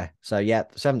 Yeah. So yeah,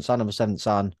 Seventh Son of a Seventh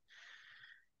Son.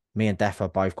 Me and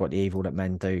Deffa both got The Evil That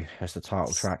Men Do as the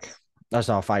title track. That's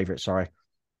our favourite, sorry.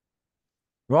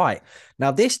 Right.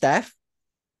 Now this Def,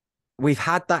 we've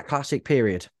had that classic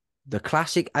period. The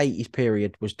classic 80s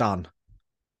period was done.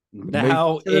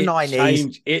 Now to the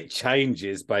 90s. It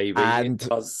changes, baby. And it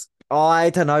does. I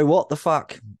don't know what the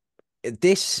fuck.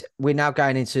 We're now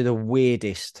going into the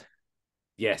weirdest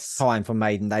Yes. time for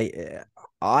Maiden.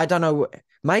 I don't know.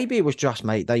 Maybe it was just,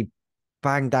 mate. They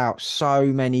banged out so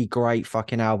many great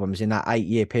fucking albums in that 8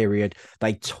 year period.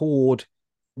 They toured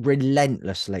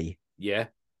relentlessly. Yeah.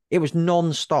 It was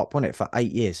non-stop, wasn't it, for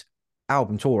 8 years?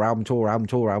 Album tour, album tour, album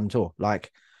tour, album tour. Like,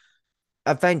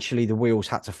 eventually the wheels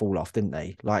had to fall off, didn't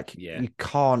they? Like, Yeah. you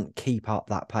can't keep up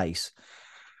that pace.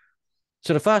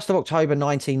 So the 1st of October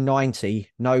 1990,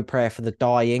 No Prayer for the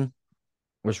Dying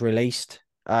was released.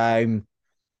 I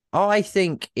don't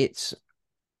think it's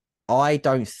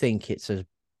as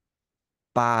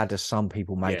bad as some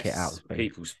people make it out to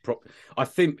be. I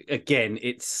think, again,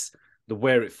 it's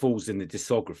where it falls in the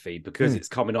discography because it's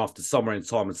coming after Somewhere in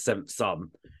Time and Seventh Son.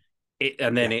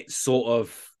 It's sort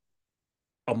of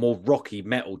a more rocky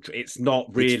metal. It's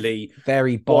not really it's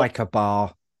very biker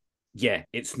bar. Yeah,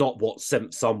 it's not what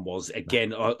Seventh Son was.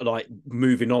 Again, like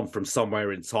moving on from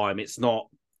Somewhere in Time, it's not.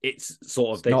 It's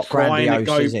sort of Not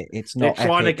grandiose, is it? It's not. They're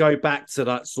trying to go back to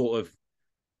that sort of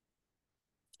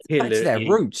back to their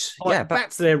roots. Yeah, back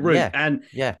to their root. Yeah, and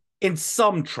yeah, in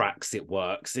some tracks it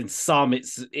works. In some,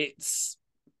 it's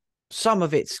some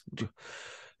of it's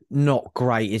not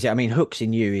great, is it? I mean, Hooks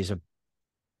in You is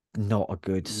not a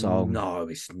good song. No,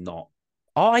 it's not.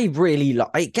 I really like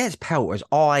it. Gets pelters.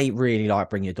 I really like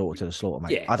Bring Your Daughter to the Slaughter,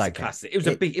 mate. Yeah, I don't care. Classic. It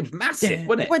was massive,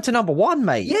 wasn't it? It went to #1,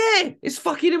 mate. Yeah,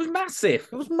 it was massive.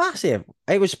 It was massive.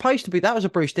 It was supposed to be. That was a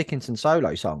Bruce Dickinson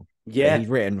solo song. Yeah, he'd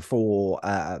written for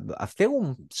a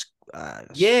film, I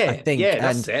yeah, think. yeah.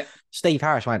 That's And it. Steve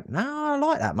Harris went, "No, I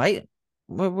like that, mate.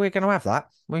 We're going to have that.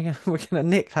 We're going to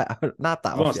nick that, nab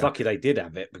that Well, off it's you." lucky they did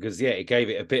have it because it gave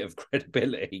it a bit of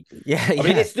credibility. Yeah, I mean,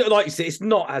 yeah. it's like you said, it's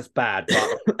not as bad,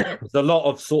 but there's a lot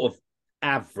of sort of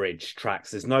average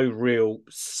tracks. There's no real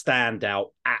standout,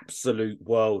 absolute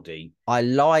worldy. I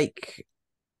like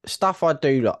stuff. I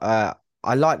do. I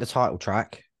like the title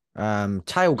track. Tail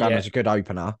Yeah, Gunner's a good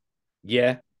opener.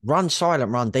 yeah. Run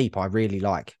Silent, Run Deep, I really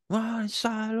like. Run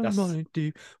Silent, That's Run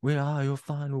Deep, where are your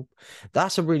final?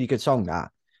 That's a really good song,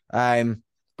 that. But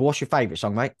what's your favourite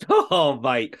song, mate? oh,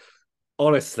 mate.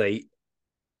 Honestly,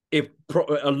 if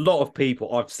a lot of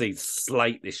people I've seen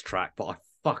slate this track, but I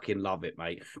fucking love it,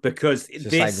 mate, because It's the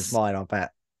same as mine, I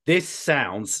bet. this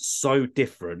sounds so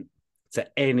different to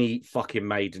any fucking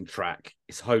Maiden track.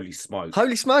 It's Holy Smoke.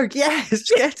 Holy Smoke, yes,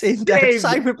 get in there.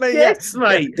 Same with me, yes, yeah.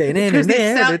 mate. Because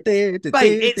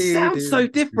it sounds so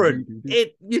different.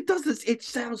 It doesn't. It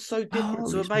sounds so different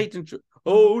to a Maiden track.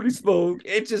 Holy Smoke!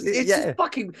 It's just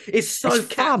fucking. It's so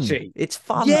it's fun. catchy. It's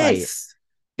fun, yes.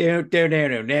 Down. Yeah.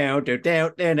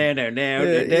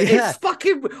 It's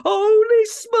fucking holy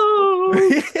smoke.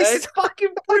 It's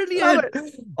fucking brilliant.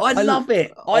 I love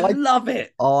it. I love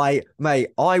it. I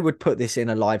would put this in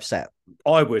a live set.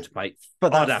 I would, mate.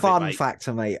 But I'd that have fun it, mate.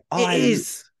 factor, mate. It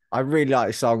is. I really like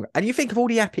the song. And you think of all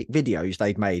the epic videos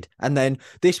they've made. And then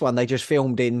this one they just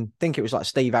filmed in, I think it was like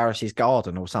Steve Harris's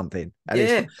garden or something. And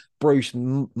it's Bruce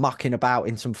mucking about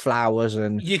in some flowers.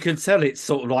 And you can tell it's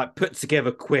sort of like put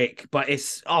together quick, but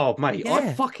it's, oh, mate,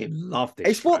 I fucking love this.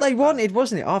 It's what they wanted,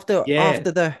 wasn't it? After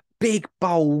the big,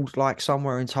 bold, like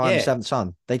Somewhere in Time, Seventh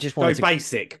Son, they just wanted to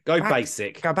basic. Go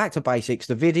basic. Go back to basics.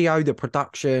 The video, the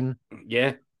production.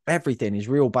 Yeah. Everything is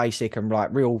real basic and like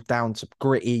real down to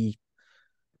gritty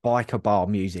biker bar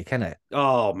music, isn't it?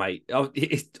 Oh, mate.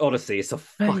 Honestly, it's a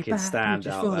fucking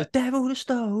standout. For the devil to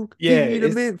stoke. Yeah.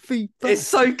 It's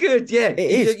so good. Yeah. It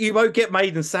is. You won't get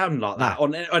Maiden sound like that.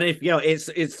 And if,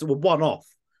 it's a one off.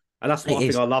 And that's what I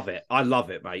think. I love it. I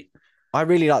love it, mate. I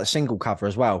really like the single cover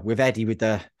as well with Eddie with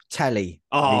the telly.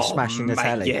 Oh, smashing the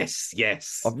telly.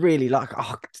 Yes. I really like.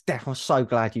 Oh, Steph, I'm so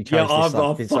glad you chose this.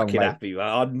 I'm fucking happy, man.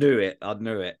 I knew it.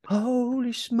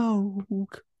 Holy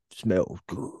smoke, smells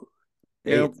good.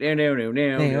 It's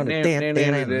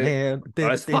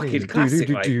fucking classic,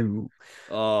 mate.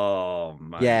 Oh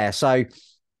man. Yeah. So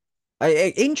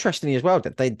interestingly as well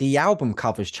that the album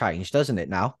cover's changed, doesn't it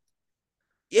now?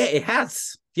 Yeah, it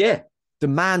has. Yeah. The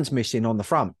man's missing on the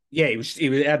front. Yeah, he was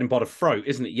had him by the throat,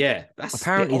 isn't it? Yeah. That's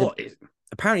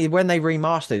apparently when they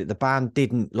remastered it, the band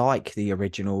didn't like the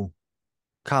original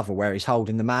cover where he's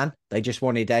holding the man. They just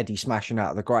wanted Eddie smashing out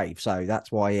of the grave. So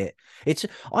that's why it's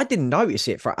I didn't notice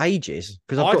it for ages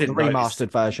because I've got the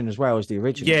remastered version as well as the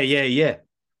original. Yeah.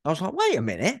 I was like, wait a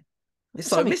minute. It's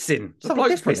so missing. Something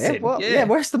different missing. Yeah,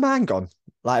 where's the man gone?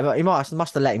 Like he must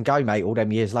have let him go, mate, all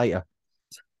them years later.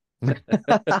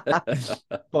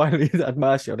 Finally had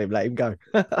mercy on him, let him go.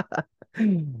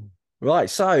 Right,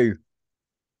 so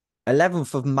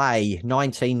 11th of May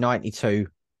 1992.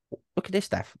 Look at this,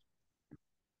 Steph.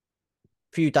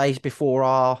 A few days before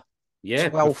our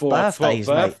 12th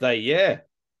birthday, yeah.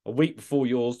 A week before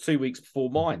yours, 2 weeks before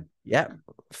mine. Yeah.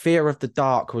 Fear of the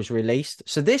Dark was released.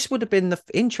 So this would have been this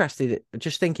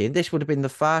would have been the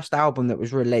first album that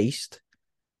was released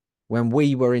when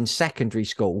we were in secondary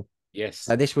school. Yes.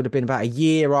 So this would have been about a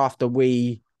year after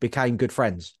we became good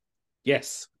friends.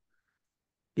 Yes.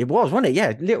 It was, wasn't it?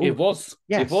 Yeah. It was.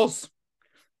 Yes. It was.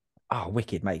 Oh,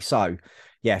 wicked, mate. So,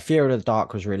 yeah, Fear of the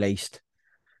Dark was released.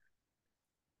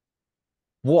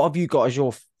 What have you got as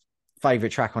your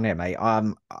favourite track on it, mate?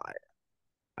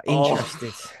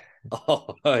 Interested.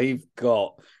 I've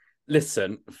got...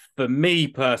 Listen, for me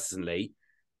personally,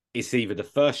 it's either the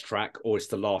first track or it's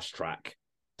the last track.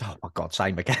 Oh, my God,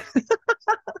 same again.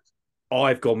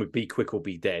 I've gone with Be Quick or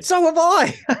Be Dead. So have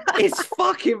I. It's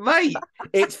fucking, mate.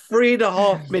 It's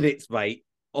 3.5 minutes, mate,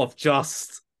 of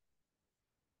just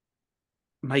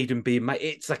Maiden being made.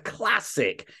 It's a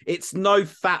classic. It's no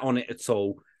fat on it at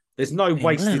all. There's no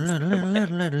wasted.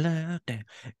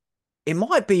 It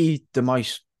might be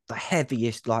the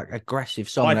heaviest, like aggressive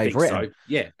song they've written. So.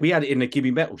 Yeah, we had it in the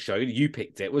Gimme Metal show. You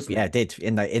picked it, wasn't it? Yeah, I did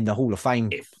in the Hall of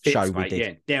Fame show. We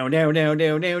did. Yeah. Down. It's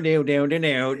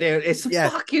a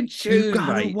fucking tune, you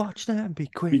gotta mate. Watch them. Be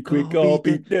quick. Be quick or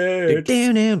be dead. It's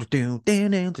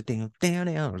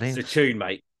a tune,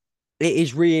 mate. It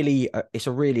is really. It's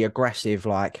a really aggressive,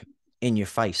 like in your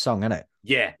face song, isn't it?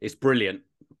 Yeah, it's brilliant.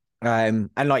 And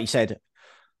like you said,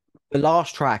 the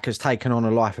last track has taken on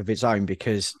a life of its own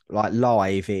because, like,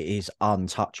 live, it is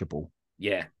untouchable.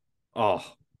 Yeah. Oh,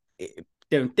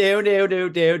 It's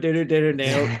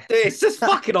just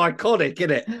fucking iconic,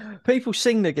 isn't it? People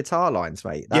sing the guitar lines,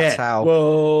 mate. That's Yeah. how.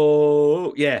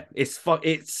 Whoa. Yeah. It's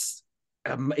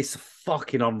a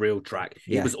fucking unreal track.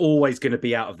 It Yeah. was always going to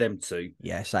be out of them two.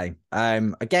 Yeah, same.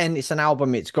 Again, it's an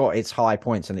album. It's got its high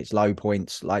points and its low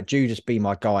points. Like Judas Be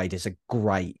My Guide is a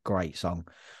great, great song.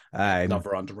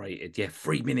 Another underrated. Yeah,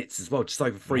 3 minutes as well. Just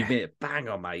over 3 minute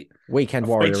banger, mate. Weekend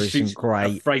Afraid Warrior isn't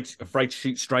great. Afraid to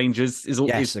Shoot Strangers is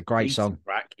a great song.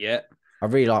 Track. Yeah. I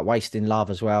really like Wasting Love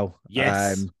as well.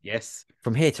 Yes. Yes.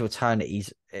 From Here to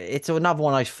Eternity's, it's another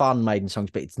one of those fun Maiden songs,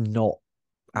 but it's not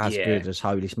as good as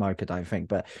Holy Smoke, I don't think.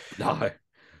 But no.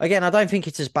 Again, I don't think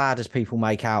it's as bad as people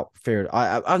make out. Fear.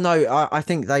 I know. I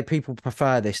think people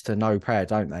prefer this to No Prayer,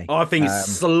 don't they? I think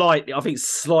it's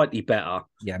slightly better.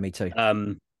 Yeah, me too.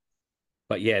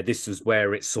 But yeah, this was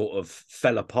where it sort of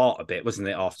fell apart a bit, wasn't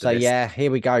it? After so this? Yeah,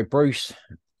 here we go.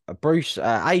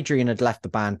 Adrian had left the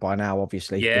band by now,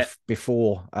 obviously. Yeah.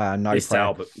 Before No this Prayer.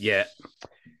 Album, yeah.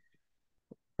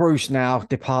 Bruce now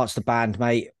departs the band,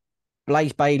 mate.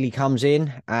 Blaze Bayley comes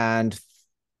in, and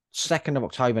 2nd of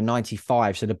October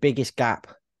 95. So the biggest gap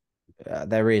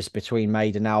there is between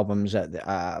Maiden albums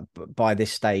by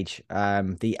this stage.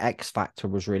 The X Factor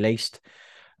was released.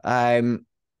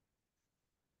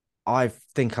 I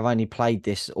think I've only played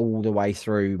this all the way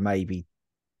through maybe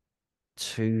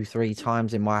 2-3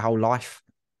 times in my whole life.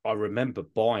 I remember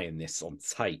buying this on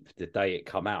tape the day it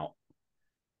come out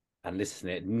and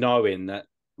listening to it, knowing that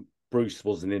Bruce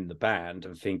wasn't in the band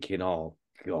and thinking, oh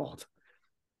God,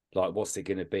 like what's it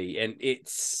going to be? And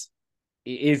it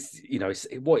is,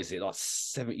 what is it, like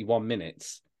 71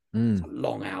 minutes? It's a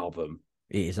long album.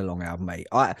 It is a long album, mate.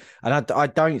 I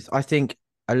think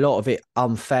a lot of it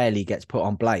unfairly gets put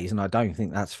on Blaze, and I don't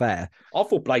think that's fair. I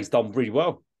thought Blaze done really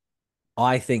well.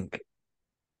 I think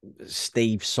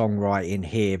Steve's songwriting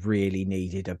here really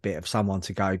needed a bit of someone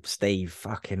to go, Steve,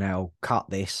 fucking hell, cut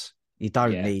this. You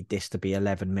don't need this to be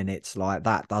 11 minutes. Like,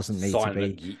 that doesn't need to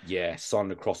be. Yeah,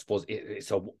 Silent Cross was. It's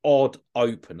an odd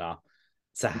opener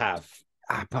to have.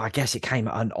 But I guess it came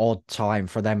at an odd time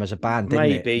for them as a band,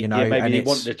 didn't it? Maybe they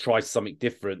wanted to try something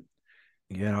different.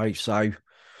 So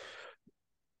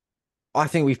I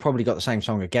think we've probably got the same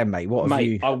song again, mate. What have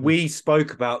you? We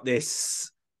spoke about this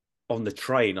on the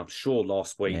train, I'm sure,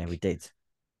 last week. Yeah, we did.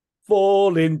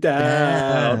 Falling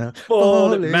down,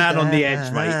 falling man down. On the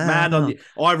edge, mate. Man on the.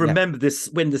 I remember this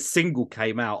when the single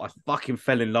came out. I fucking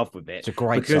fell in love with it. It's a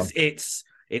great because song.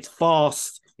 It's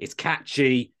fast, it's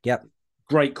catchy. Yep.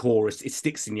 Great chorus. It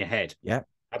sticks in your head. Yep.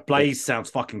 And Blaze sounds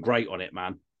fucking great on it,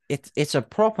 man. It's a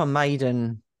proper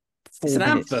Maiden. It's an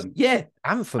anthem. Yeah,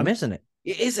 anthem, isn't it?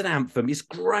 It is an anthem. It's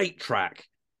a great track.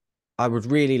 I would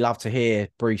really love to hear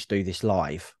Bruce do this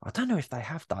live. I don't know if they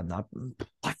have done that.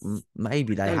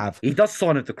 Maybe they have. He does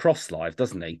Sign of the Cross live,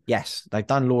 doesn't he? Yes, they've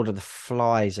done Lord of the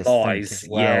Flies. Live.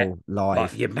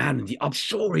 But yeah, I'm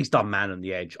sure he's done Man on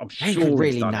the Edge. I'm sure he could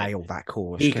really nail that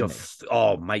chorus. He could.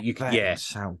 Oh, mate, you could. That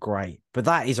sound great. But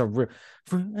that is a real.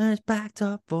 Backed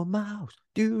up for miles.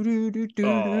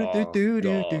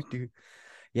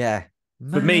 Yeah.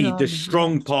 For me, the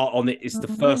strong part on it is the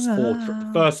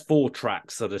first four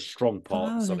tracks are the strong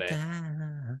parts of it.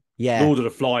 Yeah. Lord of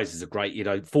the Flies is a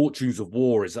great, Fortunes of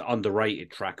War is an underrated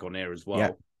track on there as well.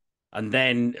 Yeah. And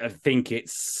then I think you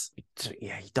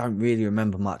don't really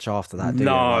remember much after that, do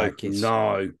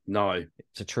you? No.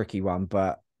 It's a tricky one,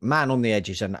 but Man on the Edge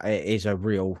is a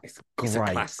real it's a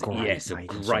classic. Yes, a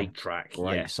great track.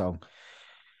 Great song.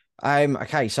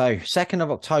 Okay, so 2nd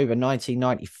of October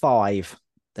 1995.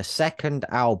 The second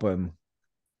album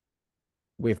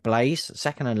with Blaze,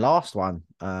 second and last one,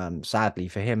 sadly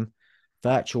for him,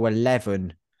 Virtual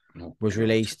 11 was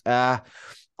released.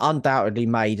 Undoubtedly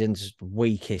Maiden's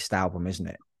weakest album, isn't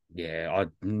it? Yeah,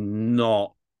 I'm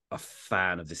not a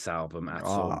fan of this album at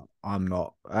all. I'm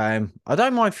not. I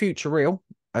don't mind Future Real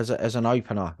as an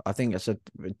opener. I think it's a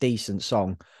decent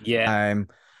song. Yeah.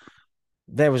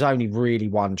 There was only really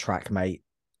one track, mate,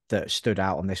 that stood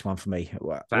out on this one for me.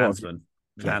 Klansman.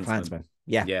 Klansman.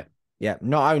 Yeah.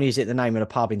 Not only is it the name of the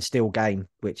pub in Still Game,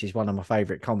 which is one of my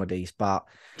favorite comedies, but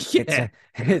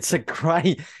it's a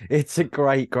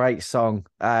great song.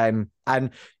 And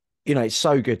it's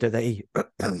so good that they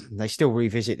still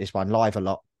revisit this one live a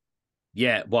lot.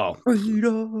 Yeah, well,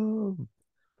 freedom.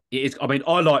 It is. I mean,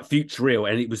 I like Future Real,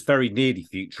 and it was very nearly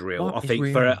Future Real. I think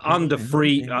real? For under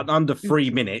 3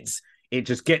 minutes, it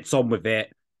just gets on with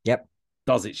it. Yep,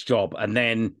 does its job, and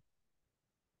then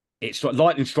it's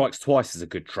Lightning Strikes Twice is a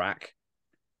good track,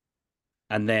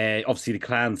 and then obviously the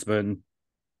Klansman,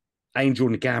 Angel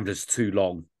and the Gambler's too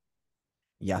long.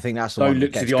 Yeah, I think that's the Don't one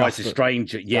look to the eyes of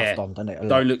strangers. Yeah,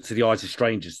 don't look to the eyes of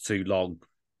strangers too long.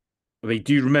 I mean,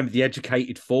 do you remember The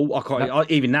Educated Fool?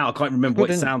 Even now, I can't remember what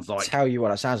it Couldn't sounds like. tell you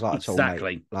what it sounds like at all, mate.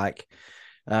 Exactly. Like,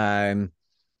 do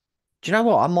you know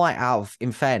what? I might,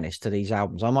 in fairness to these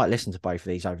albums, I might listen to both of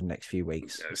these over the next few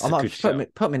weeks. It's I a might good just shout.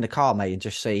 put them in the car, mate, and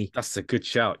just see. That's a good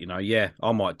shout, you know. Yeah,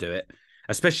 I might do it.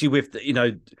 Especially with,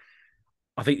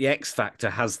 I think the X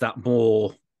Factor has that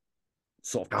more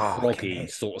sort of Oh, can proggy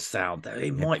hit. sort of sound. It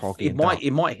Yeah, might, proggy it and might, dark.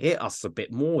 it might hit us a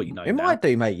bit more, It now. might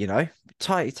do, mate.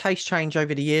 Taste change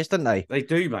over the years, don't they? They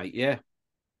do, mate. Yeah.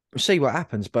 We'll see what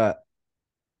happens, but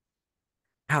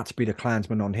had to be the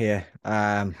Klansman on here.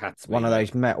 Had to One be, of mate.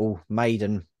 those Metal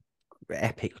Maiden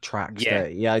epic tracks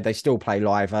Yeah. that they still play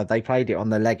live. They played it on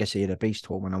the Legacy of the Beast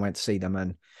tour when I went to see them,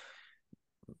 and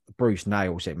Bruce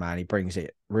nails it, man. He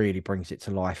really brings it to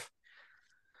life.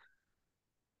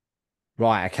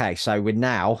 Right, okay, so we're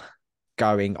now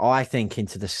going, I think,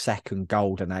 into the second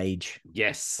golden age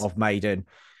Yes. of Maiden.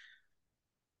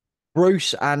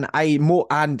 Bruce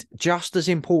and just as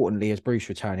importantly as Bruce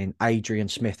returning, Adrian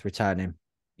Smith returning.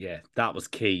 Yeah, that was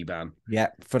key, man. Yeah,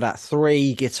 for that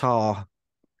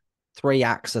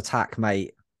 3-axe attack,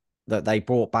 mate, that they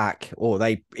brought back or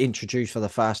they introduced for the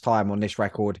first time on this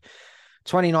record.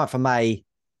 29th of May,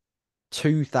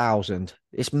 2000.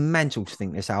 It's mental to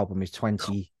think this album is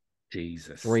 23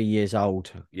 Jesus. years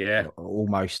old. Yeah.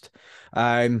 Almost.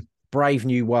 Brave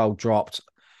New World dropped.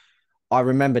 I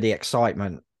remember the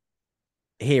excitement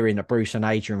hearing that Bruce and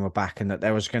Adrian were back and that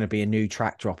there was going to be a new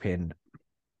track drop in.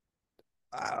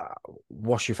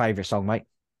 What's your favourite song, mate?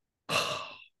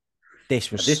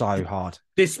 This was so hard.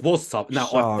 This was tough. Now,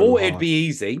 So I thought it'd hard. be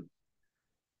easy,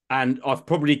 and I've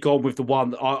probably gone with the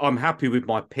one I'm happy with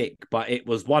my pick, but it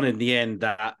was one in the end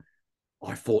that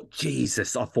I thought,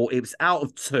 Jesus, I thought it was out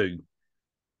of two.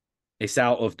 It's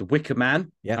out of The Wicker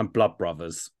Man and Blood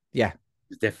Brothers. Yeah.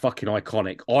 They're fucking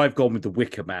iconic. I've gone with The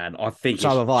Wicker Man. I think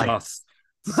So have I.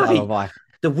 So have I.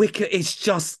 The Wicker is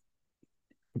just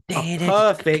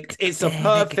it's a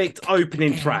perfect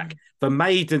opening track for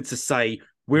Maiden to say,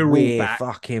 we're all back.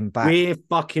 Fucking back. We're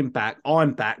fucking back.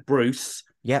 I'm back, Bruce.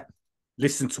 Yep.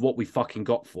 Listen to what we fucking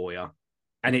got for you.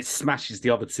 And it smashes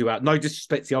the other two out. No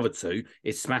disrespect to the other two.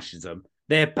 It smashes them.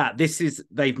 They're back.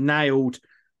 They've nailed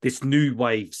this new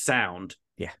wave sound.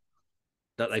 Yeah.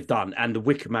 That they've done. And The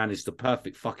Wicker Man is the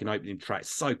perfect fucking opening track.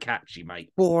 So catchy,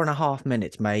 mate. 4.5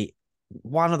 minutes, mate.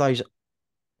 One of those,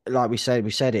 like we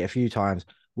said it a few times.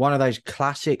 One of those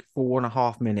classic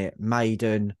 4.5 minute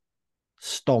Maiden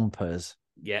stompers.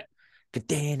 Yeah. And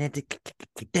when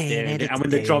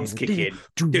the drums kick in.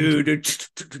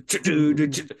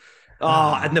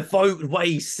 And the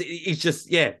voice is just,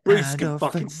 Bruce can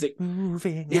fucking sing.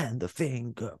 Moving and the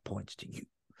finger points to you.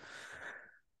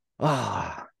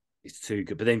 It's too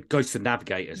good. But then Ghost of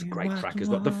Navigator is a great track as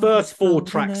well. The first 4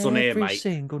 tracks on here, mate.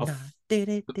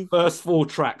 The first 4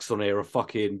 tracks on here are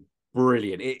fucking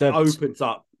brilliant. It opens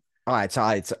up.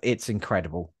 It's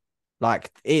incredible.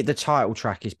 Like the title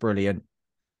track is brilliant.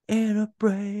 In a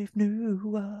brave new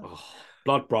world.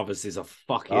 Blood Brothers is a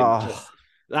fucking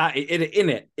that in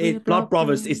it. Blood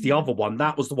Brothers is the other one.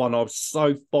 That was the one I was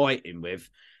so fighting with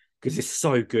because it's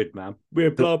so good, man.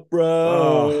 We're Blood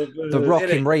Brothers. The Rock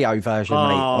in Rio version,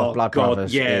 mate, of Blood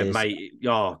Brothers. Yeah, mate.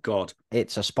 Oh God,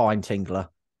 it's a spine tingler.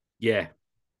 Yeah,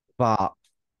 but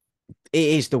it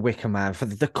is The Wicker Man. For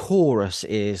the chorus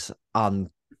is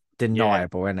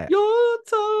undeniable, isn't it? Your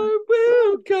time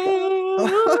will come.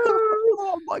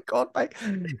 Oh my God, mate.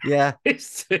 Yeah.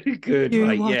 It's too good, you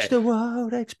mate. Watch the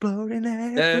world exploding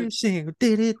every single.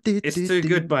 It's too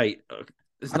good, mate.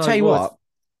 I'll tell you what.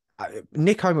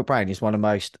 Nico McBrain is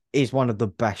one of the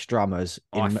best drummers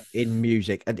in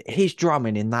music, and his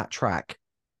drumming in that track,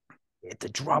 the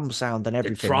drum sound and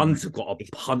everything. The drums have got a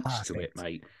punch to it,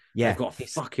 mate. Yeah, they've got a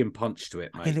fucking punch to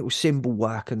it, mate. A little cymbal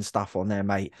work and stuff on there,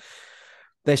 mate.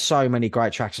 There's so many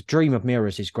great tracks. Dream of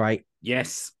Mirrors is great.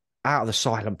 Yes. Out of the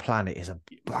Silent Planet is a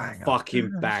banger.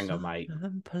 Fucking banger, mate.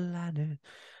 Planet.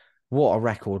 What a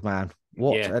record, man.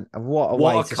 What a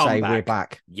way to say we're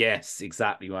back. Yes,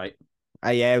 exactly, mate.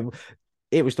 Yeah,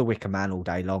 it was The Wicker Man all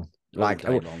day long. All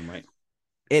day long, mate.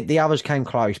 The others came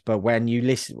close, but when you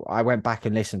listen, I went back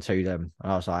and listened to them.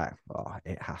 And I was like,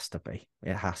 it has to be.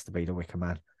 It has to be The Wicker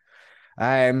Man.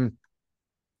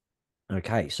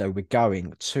 Okay, so we're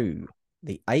going to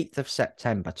the 8th of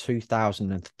September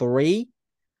 2003.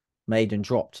 Maiden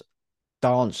dropped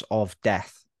Dance of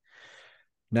Death.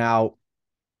 Now,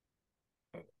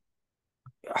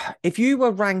 if you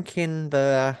were ranking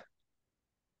the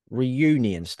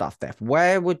reunion stuff,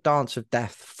 where would Dance of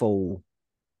Death fall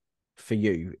for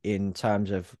you in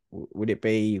terms of, would it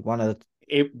be one of the...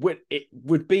 It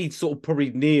would be sort of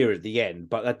probably near at the end,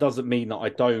 but that doesn't mean that I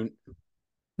don't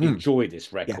enjoy this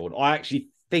Yeah. record. I actually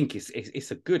think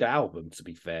it's a good album. To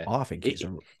be fair, I think it's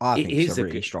a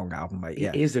really strong album, mate. It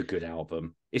Yeah, is a good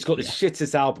album. It's got the yeah.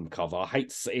 shittest album cover. I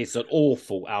hate it's an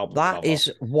awful album That cover.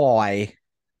 is why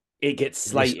It gets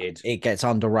slated. it gets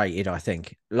underrated. I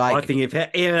think. I think if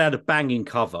it had a banging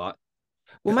cover,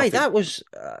 Well, mate, that was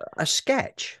a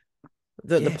sketch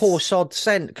that the poor yes. sod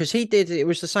sent because he did. It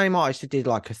was the same artist who did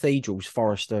like Cathedrals,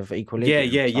 Forest of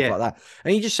Equilibrium, stuff like that.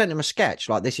 And he just sent him a sketch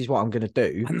like, "This is what I'm going to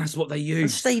do," and that's what they used.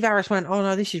 And Steve Harris went, "Oh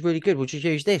no, this is really good. We'll just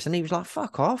use this," and he was like,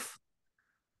 "Fuck off!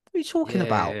 What are you talking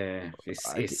about?"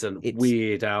 It's a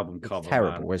weird album cover.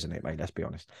 Terrible, man. Isn't it, mate? Let's be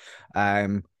honest.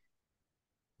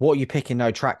 What are you picking,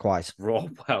 though, track wise? Well,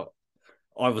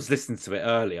 I was listening to it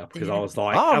earlier because I was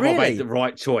like, "Oh, have really? I made the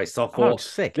right choice?" So I thought,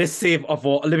 sick. Let's see if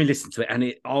let me listen to it.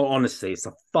 And honestly, it's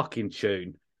a fucking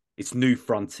tune. It's New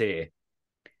Frontier.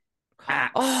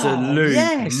 Absolute,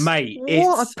 yes. mate.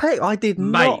 What a pick. I did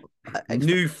mate, not.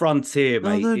 New Frontier,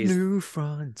 mate. New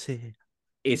Frontier.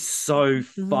 Is so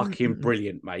fucking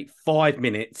brilliant, mate. 5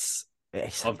 minutes.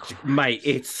 Mate,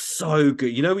 it's so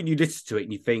good. You know, when you listen to it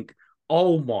and you think,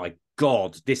 oh my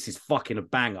God, this is fucking a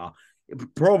banger.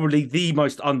 Probably the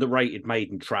most underrated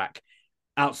Maiden track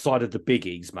outside of the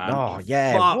biggies, man. Oh,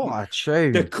 yeah. What a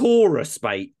tune. The chorus,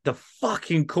 mate. The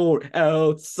fucking chorus.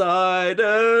 Outside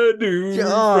a new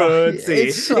frontier.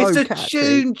 It's a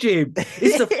tune, Jim.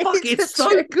 It's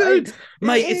so good.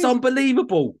 Mate, it's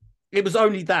unbelievable. It was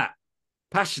only that.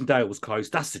 Passchendaele was close.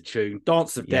 That's the tune.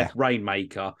 Dance of Death,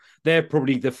 Rainmaker. They're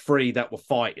probably the three that were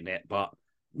fighting it, but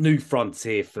New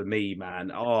Frontier for me,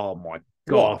 man. Oh my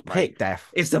God, mate. Pick, Death.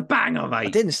 It's a banger, mate. I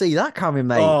didn't see that coming,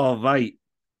 mate. Oh, mate.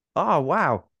 Oh,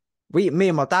 wow. Me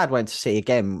and my dad went to see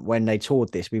again when they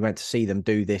toured this. We went to see them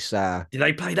do this. Did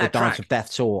they play that Dance of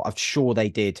Death tour? I'm sure they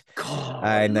did. God,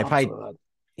 and they played.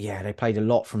 Yeah, they played a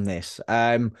lot from this.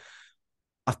 I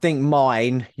think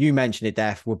mine, you mentioned it,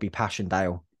 Death, would be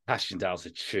Passchendaele. Passchendaele's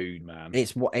a tune, man.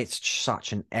 It's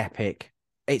such an epic.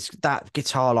 It's that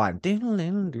guitar line.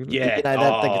 Yeah, the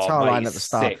guitar line at the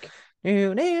start. Sick.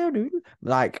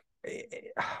 Like,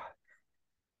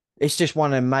 it's just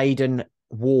one of Maiden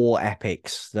war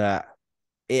epics that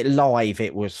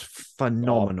it was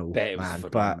phenomenal,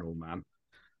 man.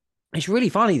 It's really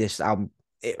funny, this album.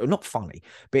 Not funny,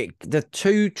 but the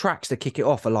two tracks that kick it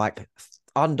off are like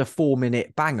under 4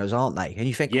 minute bangers, aren't they? And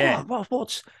you think,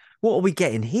 what are we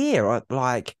getting here?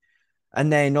 Like,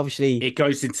 and then obviously it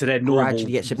goes into their normal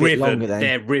gets a bit rhythm, longer then.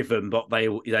 Their rhythm, but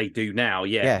they do now,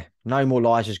 yeah. No More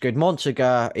Lies is good.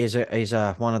 Montsegur is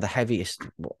one of the heaviest.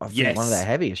 I think one of their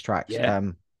heaviest tracks. Yeah.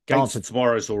 Dance of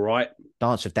Tomorrow's all right.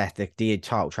 Dance of Death, the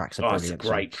title tracks are brilliant. It's a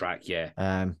great track, yeah.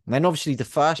 Then obviously the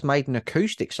first Maiden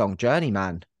acoustic song,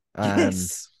 Journeyman.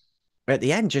 Yes. At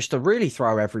the end, just to really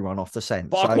throw everyone off the scent.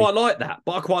 But I quite like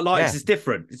that. It's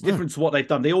different. It's different to what they've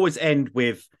done. They always end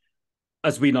with,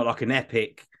 as we know, like an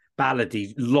epic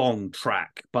ballady long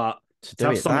track, but to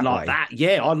have something like that,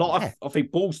 I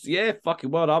think balls,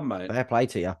 fucking well done, mate. Fair play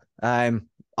to you. I'm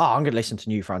gonna listen to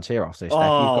New Frontier after this. You've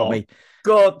got me.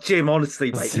 God, Jim,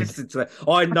 honestly, mate, listen to it.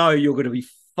 I know you're gonna be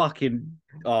fucking.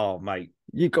 Oh, mate,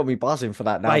 you got me buzzing for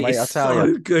that now, mate. It's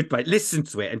so good, mate. Listen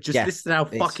to it and just listen to how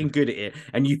fucking good it is,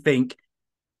 and you think.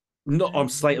 I'm not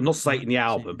slating the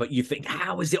album, but you think,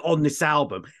 how is it on this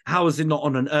album? How is it not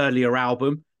on an earlier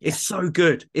album? It's so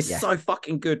good. It's so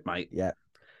fucking good, mate. Yeah.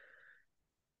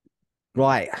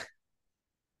 Right.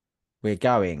 We're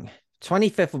going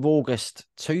 25th of August,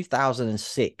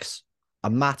 2006. A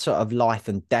Matter of Life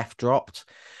and Death dropped.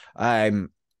 Now,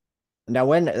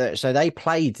 so they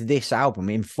played this album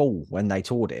in full when they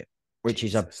toured it, which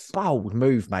is a bold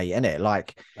move, mate, isn't it?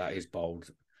 Like, that is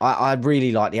bold. I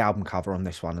really like the album cover on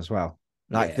this one as well.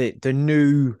 Like the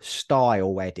new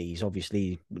style Eddie's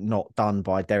obviously not done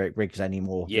by Derek Riggs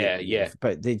anymore. Yeah.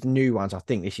 But the new ones, I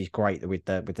think this is great with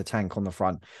the tank on the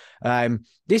front.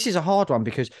 This is a hard one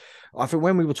because I think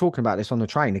when we were talking about this on the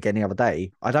train again the other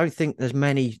day, I don't think there's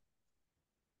many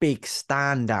big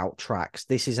standout tracks.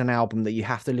 This is an album that you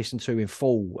have to listen to in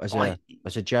full as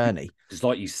a journey. Because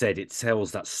like you said, it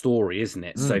tells that story, isn't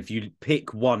it? So if you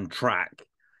pick one track,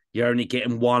 you're only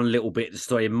getting one little bit of the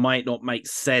story. It might not make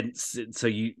sense until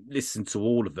you listen to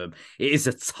all of them. It's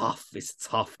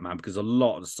tough, man, because a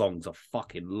lot of the songs are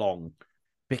fucking long.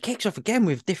 But it kicks off again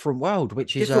with Different World,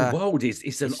 which is Different World is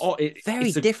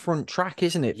very different track,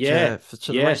 isn't it? Yeah,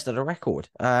 to the rest of the record.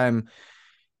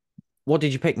 What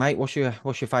did you pick, mate? What's your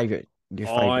favorite?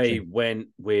 I went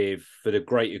with For the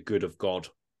Greater Good of God.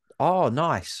 Oh,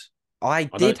 nice. I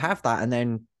did have that, and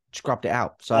then scrubbed it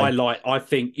out. So I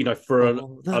think, for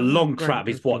a long trap,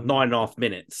 it's what, 9.5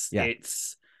 minutes. Yeah.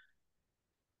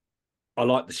 I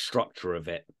like the structure of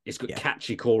it. It's got Yeah.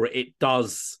 catchy core. It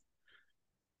does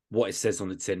what it says on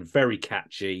the tin. Very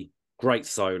catchy. Great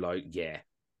solo. Yeah.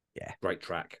 Yeah. Great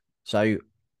track. So I'm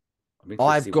interested to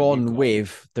I've see what you've gone got.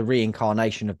 with the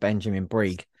reincarnation of Benjamin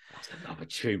Brigg. That's another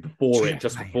tune before it,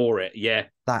 just Mate. before it. Yeah.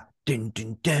 That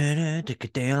Yeah.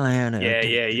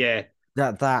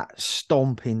 that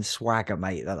stomping swagger,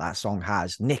 mate, that song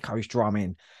has. Nico's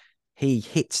drumming. He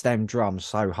hits them drums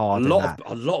so hard. A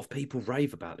lot of people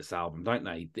rave about this album, don't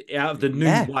they? Out of the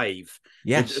new wave,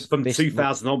 yes, from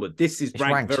 2000 onward, this is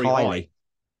ranked very highly.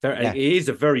 high. It is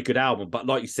a very good album, but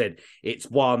like you said, it's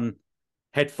one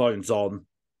headphones on,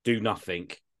 do nothing,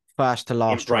 first to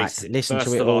last track. Listen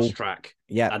to it all. Last track,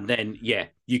 yeah, and then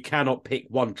you cannot pick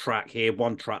one track here,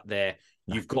 one track there.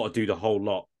 No. You've got to do the whole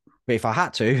lot. But if I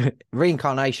had to,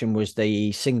 Reincarnation was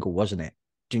the single, wasn't it?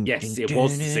 Yes, it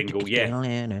was the single.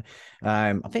 Yeah,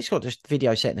 I think it's got this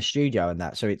video set in the studio and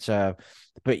that. So it's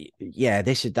but yeah,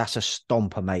 that's a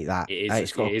stomper, mate. That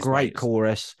it's got a great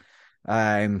chorus.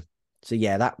 So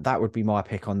yeah, that would be my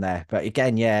pick on there. But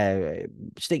again, yeah,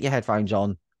 stick your headphones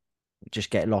on, just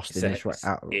get lost in this.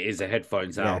 It is a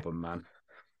headphones album, man.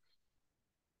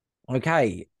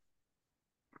 Okay,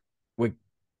 we're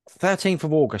 13th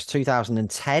of August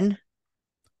 2010.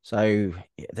 So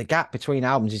the gap between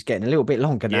albums is getting a little bit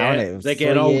longer now, isn't it? They're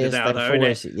getting older now, though,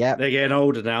 isn't it? Yeah, they're getting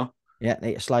older now. Yeah,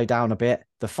 need to slow down a bit.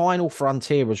 The Final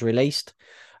Frontier was released.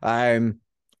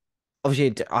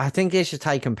 Obviously, I think this has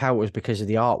taken pelters because of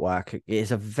the artwork. It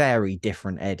is a very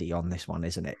different Eddie on this one,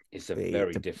 isn't it? It's a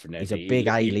very different Eddie. He's a big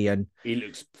alien. He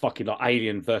looks fucking like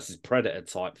Alien versus Predator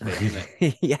type thing, isn't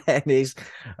it? Yeah, it is.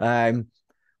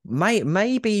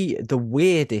 Maybe the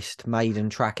weirdest Maiden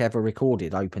track ever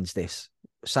recorded opens this.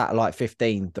 Satellite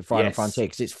 15, the Final Frontier,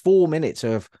 because it's 4 minutes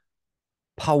of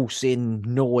pulsing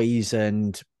noise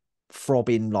and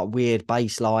throbbing like weird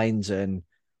bass lines and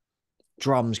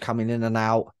drums coming in and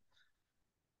out.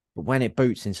 But when it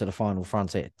boots into the Final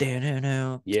Frontier,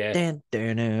 I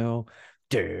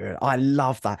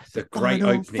love that. It's a great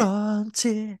opening.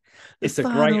 Frontier, it's a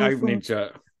great opening.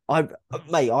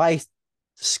 I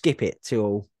skip it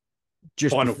till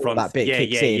just Final before that bit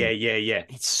kicks in. Yeah.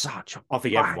 It's such a I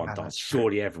think everyone does.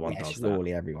 Surely everyone does.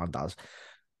 Surely everyone does.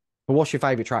 But what's your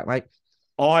favourite track, mate?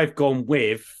 I've gone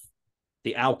with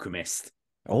The Alchemist.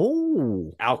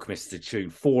 Oh, Alchemist, the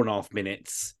tune, 4.5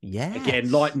 minutes. Yeah.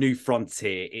 Again, like New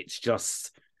Frontier, it's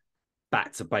just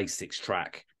back to basics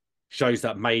track. Shows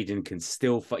that Maiden can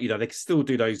still, they can still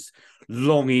do those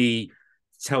longy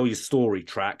tell your story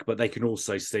track, but they can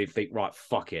also still think, right,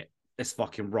 fuck it. Let's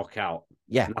fucking rock out.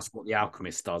 Yeah. And that's what The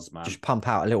Alchemist does, man. Just pump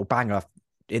out a little banger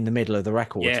in the middle of the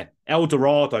record. Yeah. El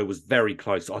Dorado was very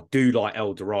close. I do like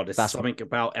El Dorado. There's something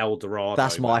about El Dorado.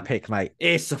 That's my pick, mate.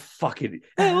 It's a fucking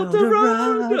El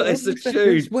Dorado. It's a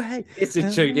tune. It's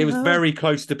a tune. It was very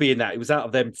close to being that. It was out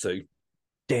of them two.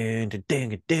 Yeah. But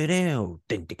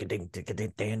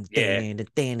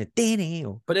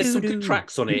there's some good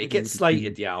tracks on it. It gets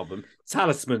slated, the album.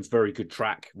 Talisman's very good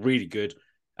track. Really good.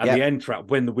 And the end track,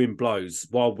 When the Wind Blows,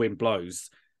 Wild Wind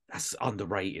Blows, that's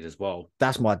underrated as well.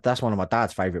 That's one of my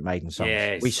dad's favourite Maiden songs.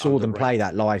 Yeah, we saw them play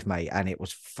that live, mate, and it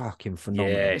was fucking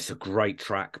phenomenal. Yeah, it's a great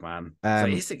track, man. So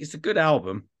it's a good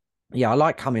album. Yeah, I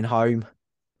like Coming Home.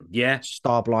 Yeah.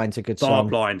 Starblind's a good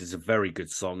song. Starblind is a very good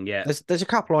song, yeah. There's a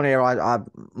couple on here. I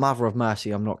Mother of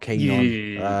Mercy, I'm not keen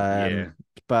on.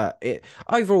 But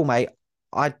overall, mate,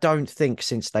 I don't think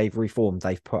since they've reformed,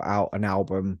 they've put out an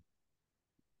album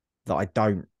that I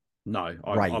don't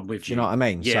I'm with you. Do you know what I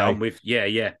mean? Yeah, I'm with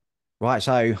yeah. Right,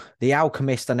 so The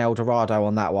Alchemist and El Dorado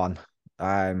on that one. Do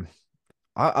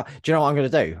you know what I'm going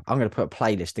to do? I'm going to put a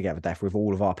playlist together, Def, with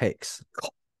all of our picks.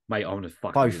 Mate, I'm going to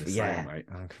fucking do the same, mate.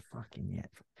 Fucking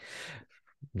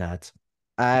nerds.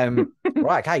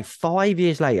 Right, okay. 5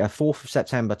 years later, 4th of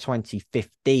September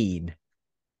 2015,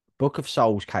 Book of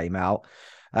Souls came out.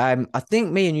 I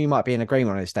think me and you might be in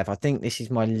agreement on this, Steph. I think this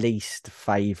is my least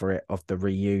favourite of the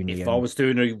reunion. If I was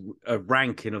doing a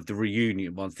ranking of the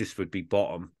reunion ones, this would be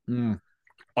bottom.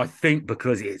 I think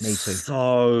because it's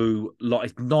so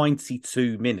like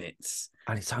 92 minutes.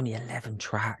 And it's only 11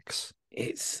 tracks.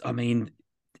 You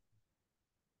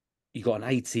got an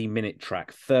 18-minute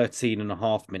track,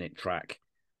 13.5-minute track,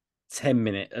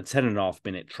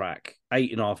 10.5-minute track,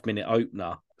 8.5-minute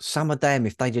opener. Some of them,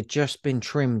 if they'd have just been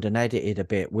trimmed and edited a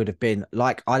bit, would have been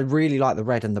like, I really like the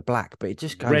Red and the Black, but it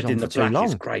just goes Red on and for the too Black long.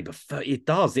 Is great, but it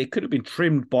does. It could have been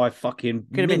trimmed by fucking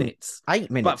minutes.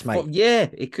 8 minutes, mate. Yeah,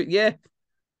 it could. Yeah.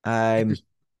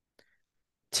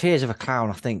 Tears of a Clown,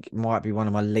 I think, might be one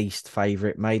of my least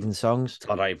favourite Maiden songs.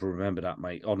 I don't even remember that,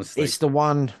 mate. Honestly, it's the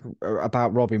one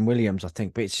about Robin Williams, I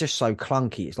think, but it's just so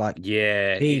clunky. It's like,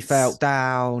 he felt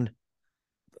down,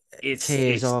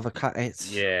 Tears of a Cut.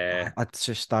 yeah, I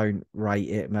just don't rate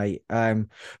it, mate.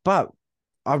 But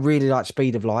I really like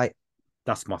Speed of Light.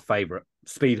 that's my favorite.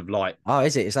 Speed of Light. Oh,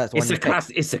 is it? Is that the one It's you a picked?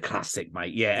 classic. It's a classic,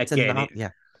 mate. Yeah, It's again, enough. Yeah.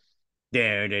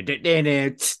 yeah, Yeah.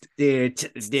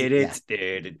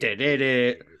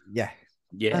 Yeah.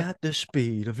 yeah, At the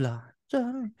speed of light.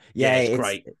 yeah. Yeah, It's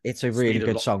great. it's a really Speed of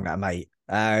good Light. song, that mate.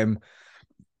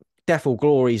 Death or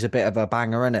Glory is a bit of a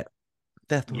banger, isn't it?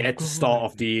 Death or Yeah, to start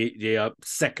off Glory. the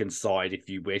second side, if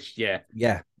you wish. Yeah.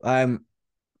 Yeah.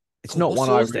 It's Cool. not What's one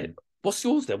yours then? What's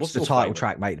yours then? it's What's the your title favorite?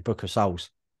 track, mate, The Book of Souls.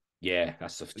 Yeah,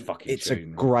 that's a fucking It's a tune,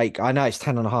 man. great, I know it's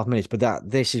 10.5 minutes, but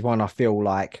this is one I feel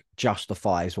like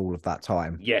justifies all of that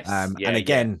time. Yes. And Yeah. Yeah.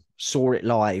 again, saw it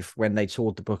live when they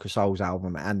toured the Book of Souls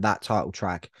album, and that title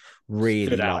track Stood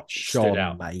really like out. Stood shone,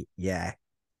 out. mate. Yeah,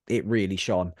 it really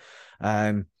shone.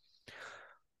 Um,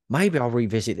 Maybe I'll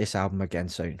revisit this album again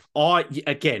soon.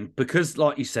 Again, because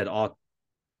like you said, our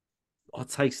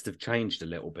tastes have changed a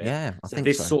little bit. Yeah, I So think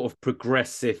this so. sort of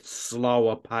progressive,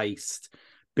 slower paced,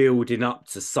 building up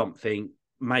to something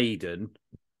Maiden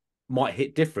might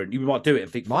hit different. You might do it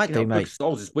and think, Might fucking do, hell, Book of mate.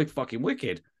 Souls is fucking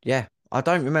wicked. Yeah, I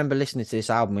don't remember listening to this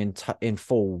album in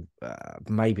full,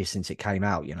 maybe since it came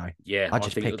out. Yeah, I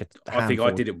just pick a I think I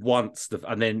handful. did it once,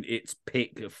 and then it's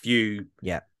picked a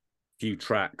Yeah. few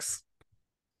tracks.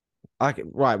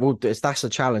 Right, well, that's a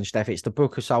challenge, Steph. It's the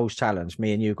Book of Souls challenge.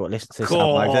 Me and you got to listen to this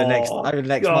album God, over the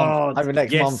next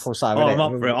month yes. or so, Oh, I'm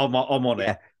innit? up for it. I'm on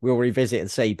Yeah, it. we'll revisit and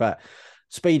see. But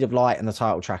Speed of Light and the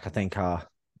title track, I think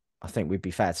we'd be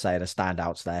fair to say, the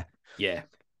standouts there. Yeah.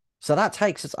 So that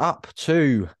takes us up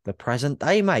to the present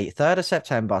day, mate. 3rd of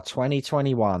September,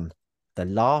 2021. The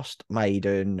last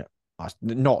Maiden,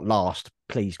 not last,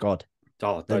 please God,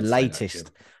 Oh, the don't say that, Jim.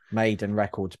 latest Maiden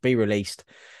record to be released.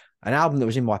 An album that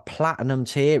was in my platinum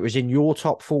tier. It was in your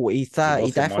top 40,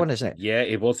 30 Def one, isn't it? Yeah,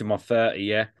 it was in my 30,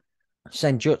 yeah.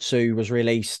 Senjutsu was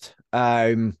released.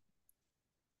 This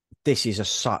is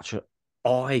such a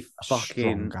I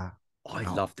stronger.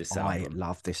 love this I album.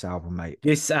 love this album, mate.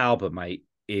 This album, mate,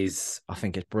 is I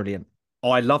think it's brilliant.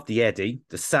 I love the Eddie.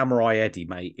 The Samurai Eddie,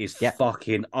 mate, is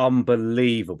fucking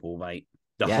unbelievable, mate.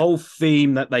 The whole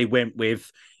theme that they went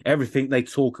with, everything they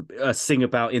sing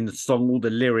about in the song, all the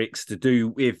lyrics to do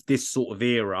with this sort of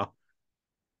era,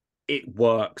 it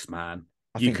works, man.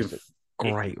 I think it's a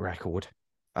great record.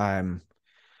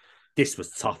 This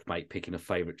was tough, mate, picking a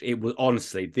favorite. It was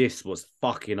honestly, this was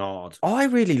fucking hard. I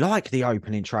really like the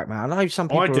opening track, man. I know some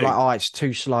people are like, oh, it's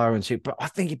too slow but I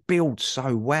think it builds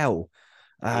so well.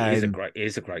 It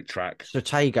is a great track.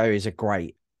 Stratego is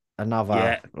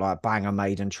another like banger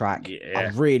Maiden track. Yeah. I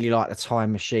really like the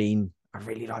Time Machine. I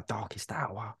really like Darkest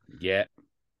Hour. Yeah.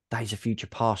 Days of Future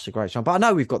Past, a great song. But I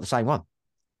know we've got the same one.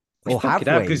 Or have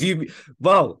we? Because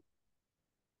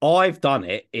I've done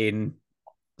it in.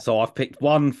 So I've picked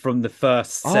one from the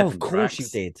first 7 of course tracks, you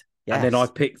did. Yes. And then I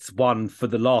picked one for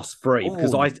the last 3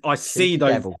 because I see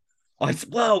those. Do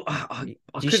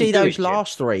you see those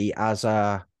last 3 as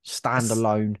a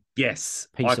standalone? Yes,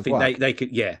 piece of work? they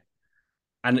could. Yeah,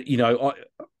 and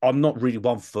I'm not really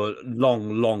one for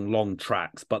long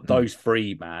tracks, but those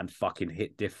 3, man, fucking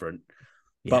hit different.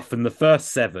 Yeah. But from the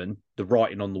first 7, the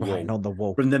writing on the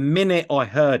wall. From the minute I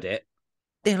heard it,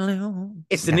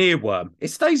 it's an earworm. It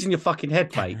stays in your fucking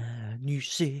head, mate. You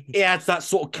see, it has that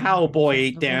sort of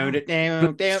cowboy down. It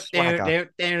has.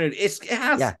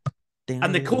 Yeah.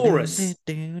 And the chorus,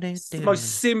 it's the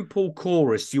most simple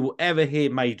chorus you will ever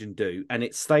hear Maiden do, and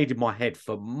it stayed in my head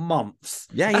for months.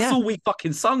 That's all we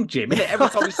fucking sung, Jim. Innit? Every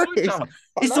time we saw each other,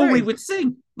 it's all we would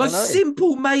sing. Most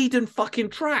simple Maiden fucking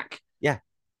track. Yeah.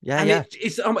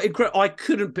 It's incredible. I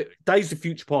couldn't. Days of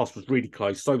Future Past was really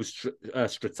close. So was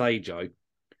Stratego.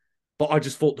 But I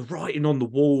just thought the writing on the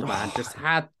wall, man, just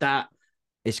had that.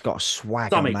 It's got a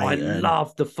swagger, something. Mate, I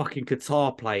love the fucking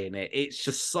guitar play in it. It's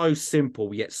just so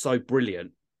simple yet so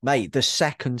brilliant. Mate, the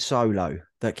second solo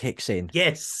that kicks in.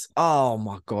 Yes. Oh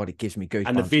my God, it gives me goosebumps.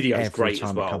 And the video is great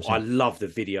as well. I love the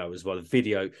video as well. The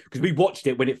video, because we watched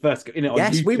it when it first got in it on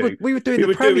YouTube. we were doing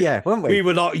the premiere, weren't we? We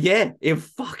were like, it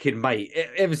fucking, mate.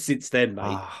 Ever since then,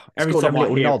 mate. Every time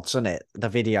little nods, isn't it? The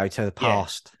video to the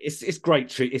past. Yeah, it's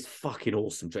great. It's fucking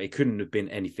awesome. It couldn't have been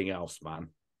anything else, man.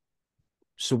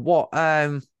 So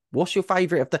what's your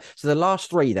favourite of the last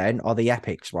 3 then are the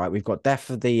epics, right? We've got Death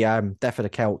of the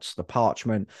Celts, The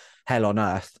Parchment, Hell on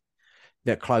Earth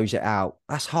that close it out.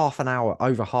 That's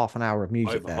over half an hour of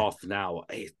music. Over half an hour.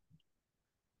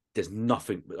 There's not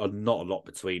a lot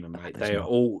between them, mate. They are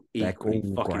all equally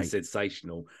fucking great.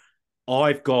 Sensational.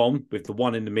 I've gone with the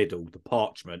one in the middle, The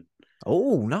Parchment.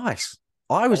 Oh, nice.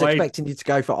 I was expecting you to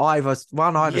go for either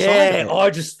side. Yeah, I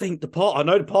just think I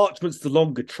know The Parchment's the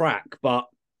longer track, but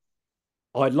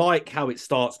I like how it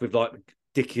starts with like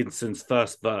Dickinson's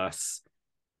first verse,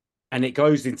 and it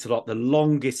goes into like the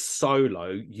longest solo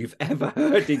you've ever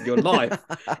heard in your life.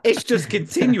 It's just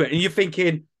continuing, and you're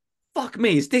thinking, "Fuck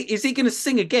me, is he going to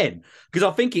sing again?" Because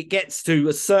I think it gets to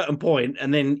a certain point,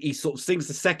 and then he sort of sings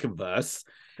the second verse,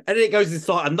 and then it goes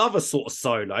into like another sort of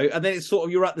solo, and then it's sort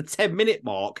of you're at the 10-minute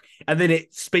mark, and then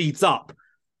it speeds up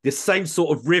the same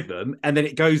sort of rhythm, and then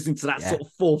it goes into that sort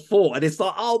of 4/4, and it's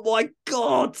like, oh my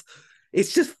god,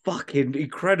 it's just fucking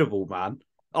incredible, man.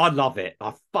 I love it.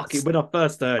 When I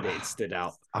first heard it, it stood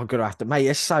out. I'm gonna have to, mate.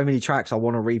 There's so many tracks I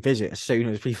want to revisit as soon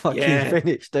as we fucking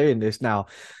finish doing this now.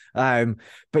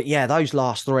 But yeah, those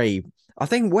last three. I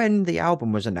think when the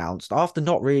album was announced, after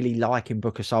not really liking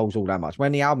Book of Souls all that much,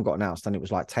 when the album got announced and it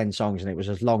was like 10 songs and it was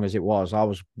as long as it was, I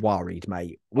was worried,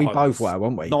 mate. We both were,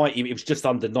 weren't we? 90. It was just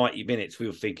under 90 minutes. We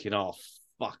were thinking, oh,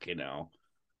 fucking hell.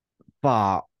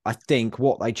 But I think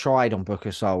what they tried on Book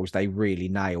of Souls, they really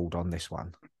nailed on this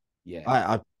one. Yeah.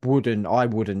 I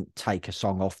wouldn't take a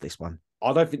song off this one.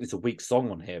 I don't think there's a weak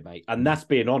song on here, mate. And that's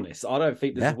being honest. I don't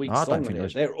think there's a weak song on here.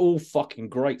 They're all fucking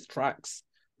great tracks.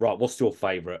 Right, what's your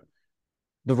favourite?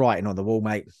 The Writing on the Wall,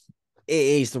 mate. It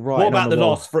is the Writing on the Wall.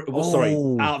 What about the last three? Well, sorry,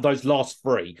 out of those last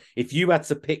three, if you had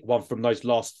to pick one from those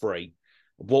last three,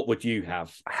 what would you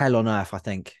have? Hell on Earth, I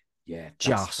think. Yeah,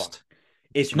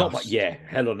 it's not like, yeah,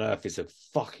 Hell on Earth is a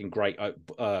fucking great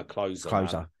closer.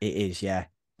 Man. It is, yeah.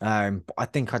 I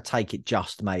think I'd take it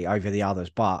just, mate, over the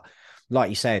others. But like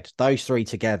you said, those three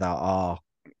together are,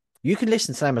 you can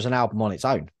listen to them as an album on its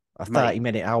own, a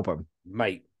 30-minute album.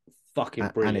 Mate, fucking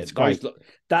brilliant. And it's great.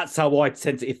 That's how I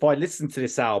tend to, if I listen to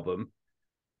this album,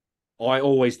 I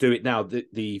always do it now,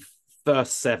 the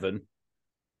first 7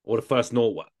 or the first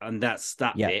 0, and that's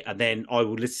that bit. And then I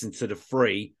will listen to the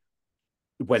 3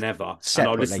 whenever. Separately. And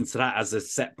I'll listen to that as a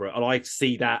separate. And I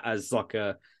see that as like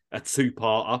a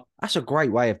 2-parter. That's a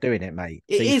great way of doing it, mate.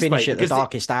 So you finish at the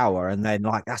Darkest Hour, and then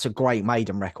like that's a great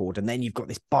Maiden record, and then you've got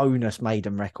this bonus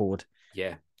Maiden record.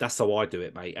 Yeah, that's how I do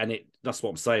it, mate. And that's what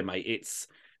I'm saying, mate. It's,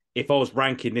 if I was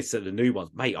ranking this at the new ones,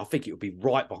 mate, I think it would be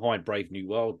right behind Brave New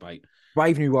World, mate.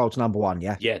 Brave New World's number 1,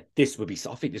 yeah. Yeah, I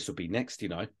think this would be next, you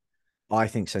know. I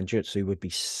think Senjutsu would be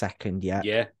second,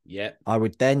 yeah. Yeah. I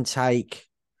would then take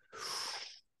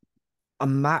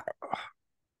Dance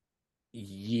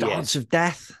of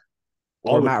Death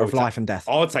or A Matter of Life and Death.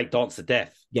 I would take Dance of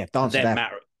Death. Yeah, Dance of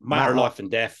Death. Matter of Life and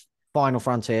Death. Final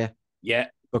Frontier. Yeah.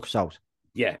 Book of Souls.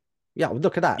 Yeah. Yeah, well,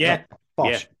 look at that. Yeah.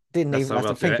 Bosh. Yeah. Didn't even have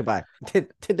to think about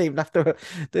it. Didn't even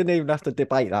have to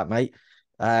debate that, mate.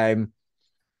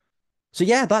 So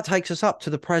yeah, that takes us up to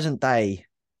the present day.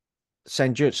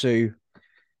 Senjutsu,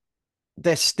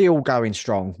 they're still going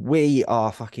strong. We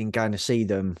are fucking going to see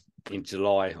them in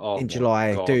July.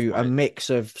 Do a mix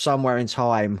of Somewhere in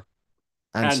Time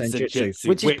and Senjutsu,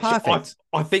 which is perfect.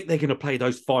 I think they're going to play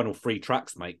those final 3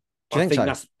 tracks, mate.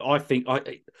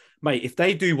 Mate, if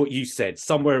they do what you said,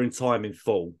 Somewhere in Time in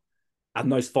full, and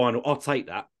those final, I'll take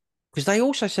that. Because they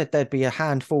also said there'd be a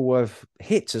handful of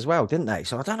hits as well, didn't they?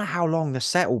 So I don't know how long the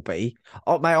set will be.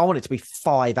 Oh, mate, I want it to be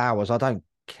 5 hours. I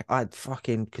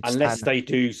fucking could unless they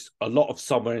do a lot of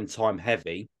Somewhere in Time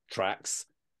heavy tracks.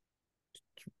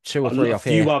 2 or 3 off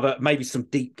here. A few other, maybe some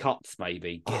deep cuts,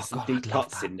 maybe. Get some deep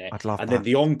cuts in there. I'd love that. And then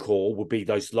the encore would be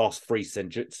those last 3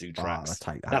 Senjutsu tracks.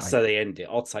 I'll take that, that's how they end it.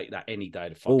 I'll take that any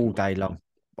day. All day long.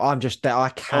 I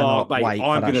cannot wait.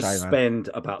 I'm going to spend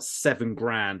about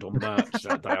 $7,000 on merch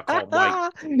that day. I can't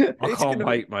wait. I can't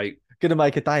wait, mate. Going to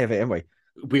make a day of it, aren't we?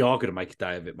 We are going to make a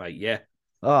day of it, mate. Yeah.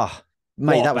 Oh,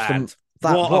 mate, that was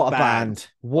what a band.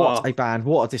 What a band.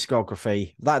 What a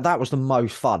discography. That was the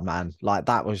most fun, man. Like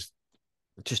that was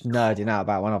just nerding out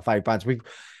about one of our favorite bands.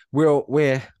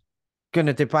 We're going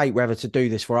to debate whether to do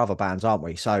this for other bands, aren't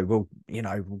we? So we'll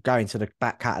go into the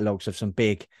back catalogues of some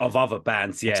big of other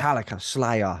bands, yeah. Metallica,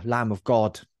 Slayer, Lamb of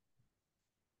God,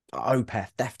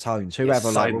 Opeth, Deftones,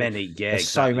 whoever. There's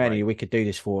so many we could do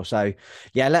this for. So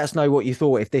yeah, let us know what you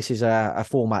thought, if this is a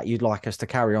format you'd like us to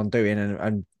carry on doing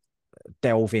and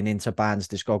delving into bands'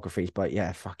 discographies. But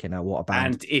yeah, fucking hell, what a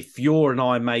band. And if you're an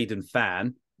Iron Maiden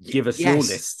fan, give us your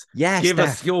list. Yes, give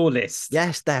us your list.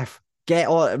 Yes, Steph. Get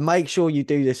on. Make sure you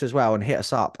do this as well and hit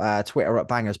us up. Twitter at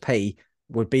BangersP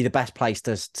would be the best place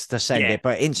to send it.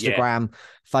 But Instagram,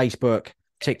 Facebook,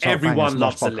 TikTok. Everyone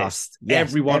loves a list. Yes,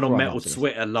 everyone on Metal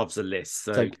Twitter loves a list.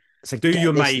 So do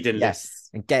your Maiden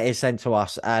list and get it sent to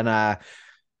us. And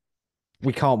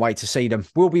we can't wait to see them.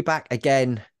 We'll be back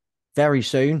again very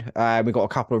soon. We've got a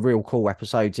couple of real cool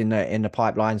episodes in the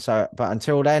pipeline. So, but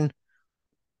until then,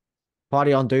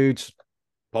 party on, dudes.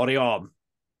 Party on.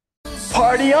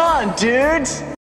 Party on, dudes!